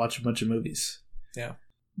plan to watch a bunch of movies. Yeah.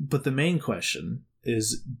 But the main question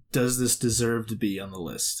is, does this deserve to be on the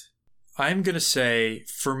list? I'm going to say,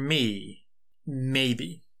 for me,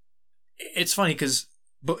 maybe. It's funny because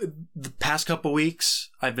the past couple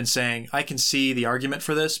weeks, I've been saying I can see the argument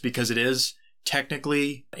for this because it is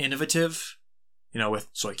technically innovative, with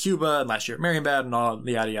Soy Cuba and Last Year at Marienbad and all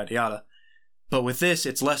the yada, yada, yada. But with this,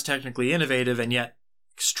 it's less technically innovative and yet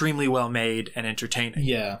extremely well made and entertaining.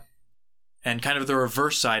 Yeah. And kind of the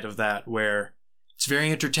reverse side of that, where it's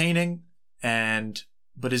very entertaining,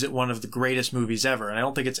 but is it one of the greatest movies ever? And I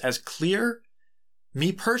don't think it's as clear.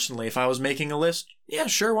 Me personally, if I was making a list, yeah,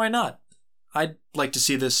 sure, why not? I'd like to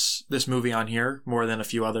see this movie on here more than a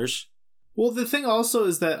few others. Well, the thing also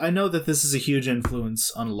is that I know that this is a huge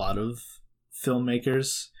influence on a lot of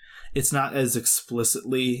filmmakers. It's not as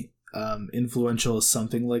explicitly influential as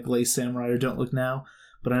something like Last Samurai or Don't Look Now,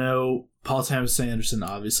 but I know Paul Thomas Anderson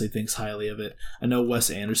obviously thinks highly of it. I know Wes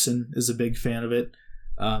Anderson is a big fan of it.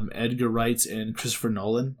 Edgar Wright and Christopher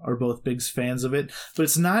Nolan are both big fans of it. But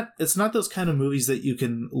it's not those kind of movies that you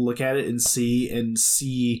can look at it and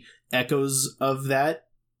see echoes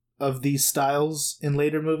of these styles in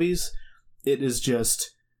later movies. It is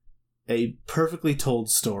just a perfectly told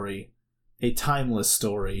story, a timeless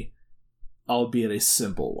story, albeit a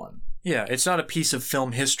simple one. Yeah, it's not a piece of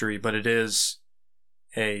film history, but it is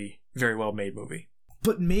a very well-made movie.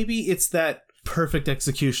 But maybe it's that perfect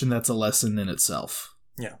execution that's a lesson in itself.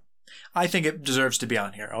 Yeah. I think it deserves to be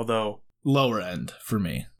on here, although... Lower end for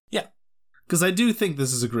me. Yeah. Because I do think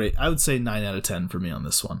this is I would say 9 out of 10 for me on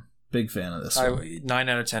this one. Big fan of this one. 9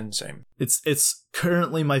 out of 10, same. It's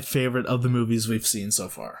currently my favorite of the movies we've seen so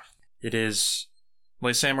far. It is...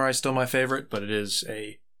 Last Samurai is still my favorite, but it is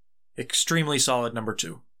a extremely solid number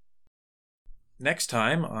 2. next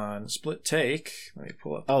time on Split Take, let me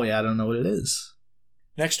pull up. Oh, yeah, I don't know what it is.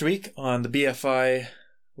 Next week on the BFI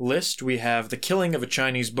list, we have The Killing of a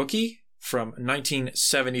Chinese Bookie from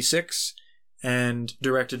 1976 and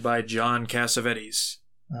directed by John Cassavetes.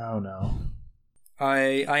 Oh, no.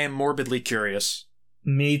 I am morbidly curious.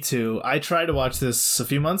 Me too. I tried to watch this a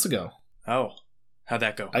few months ago. Oh, how'd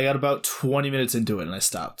that go? I got about 20 minutes into it and I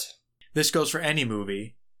stopped. This goes for any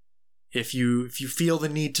movie. If you feel the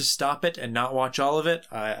need to stop it and not watch all of it,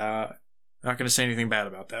 I'm not going to say anything bad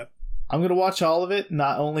about that. I'm going to watch all of it,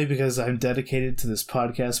 not only because I'm dedicated to this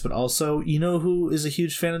podcast, but also, you know who is a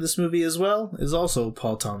huge fan of this movie as well? Is also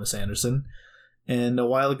Paul Thomas Anderson. And a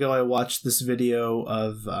while ago, I watched this video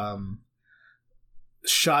of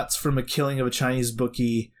shots from A Killing of a Chinese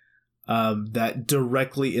Bookie that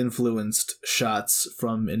directly influenced shots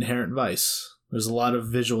from Inherent Vice. There's a lot of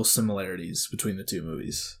visual similarities between the two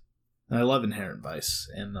movies. And I love Inherent Vice,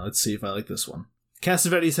 and let's see if I like this one.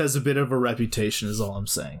 Cassavetes has a bit of a reputation, is all I'm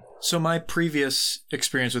saying. So my previous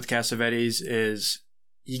experience with Cassavetes is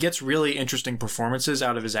he gets really interesting performances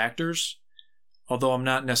out of his actors, although I'm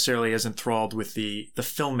not necessarily as enthralled with the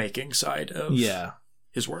filmmaking side of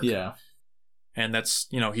his work. Yeah. And that's,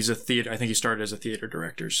 he's a theater, I think he started as a theater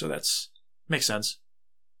director, so that's makes sense.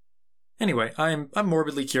 Anyway, I'm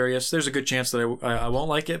morbidly curious. There's a good chance that I won't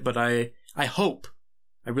like it, but I hope,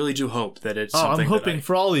 I really do hope that it's something I'm hoping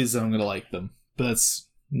for all these that I'm going to like them. But that's,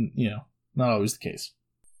 not always the case.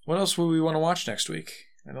 What else would we want to watch next week?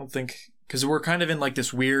 I don't think... Because we're kind of in like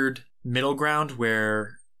this weird middle ground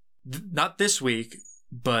where... Not this week,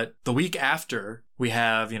 but the week after, we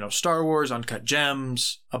have, Star Wars, Uncut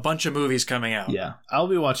Gems, a bunch of movies coming out. Yeah, I'll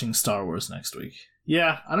be watching Star Wars next week.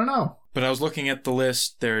 Yeah, I don't know. But I was looking at the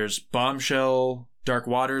list. There's Bombshell, Dark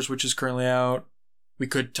Waters, which is currently out. We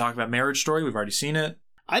could talk about Marriage Story. We've already seen it.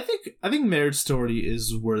 I think Marriage Story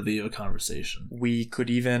is worthy of a conversation. We could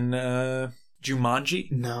even Jumanji.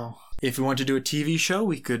 No. If we want to do a TV show,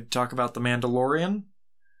 we could talk about The Mandalorian.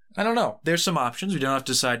 I don't know. There's some options. We don't have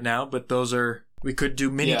to decide now, but those are... We could do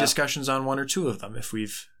mini discussions on one or two of them if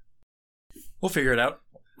we've... We'll figure it out.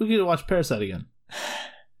 We could watch Parasite again.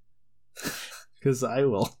 Because I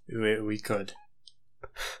will. We could.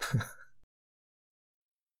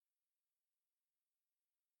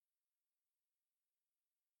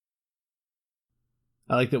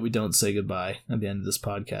 I like that we don't say goodbye at the end of this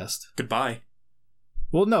podcast. Goodbye.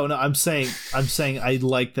 Well, no, I'm saying I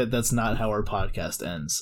like that that's not how our podcast ends.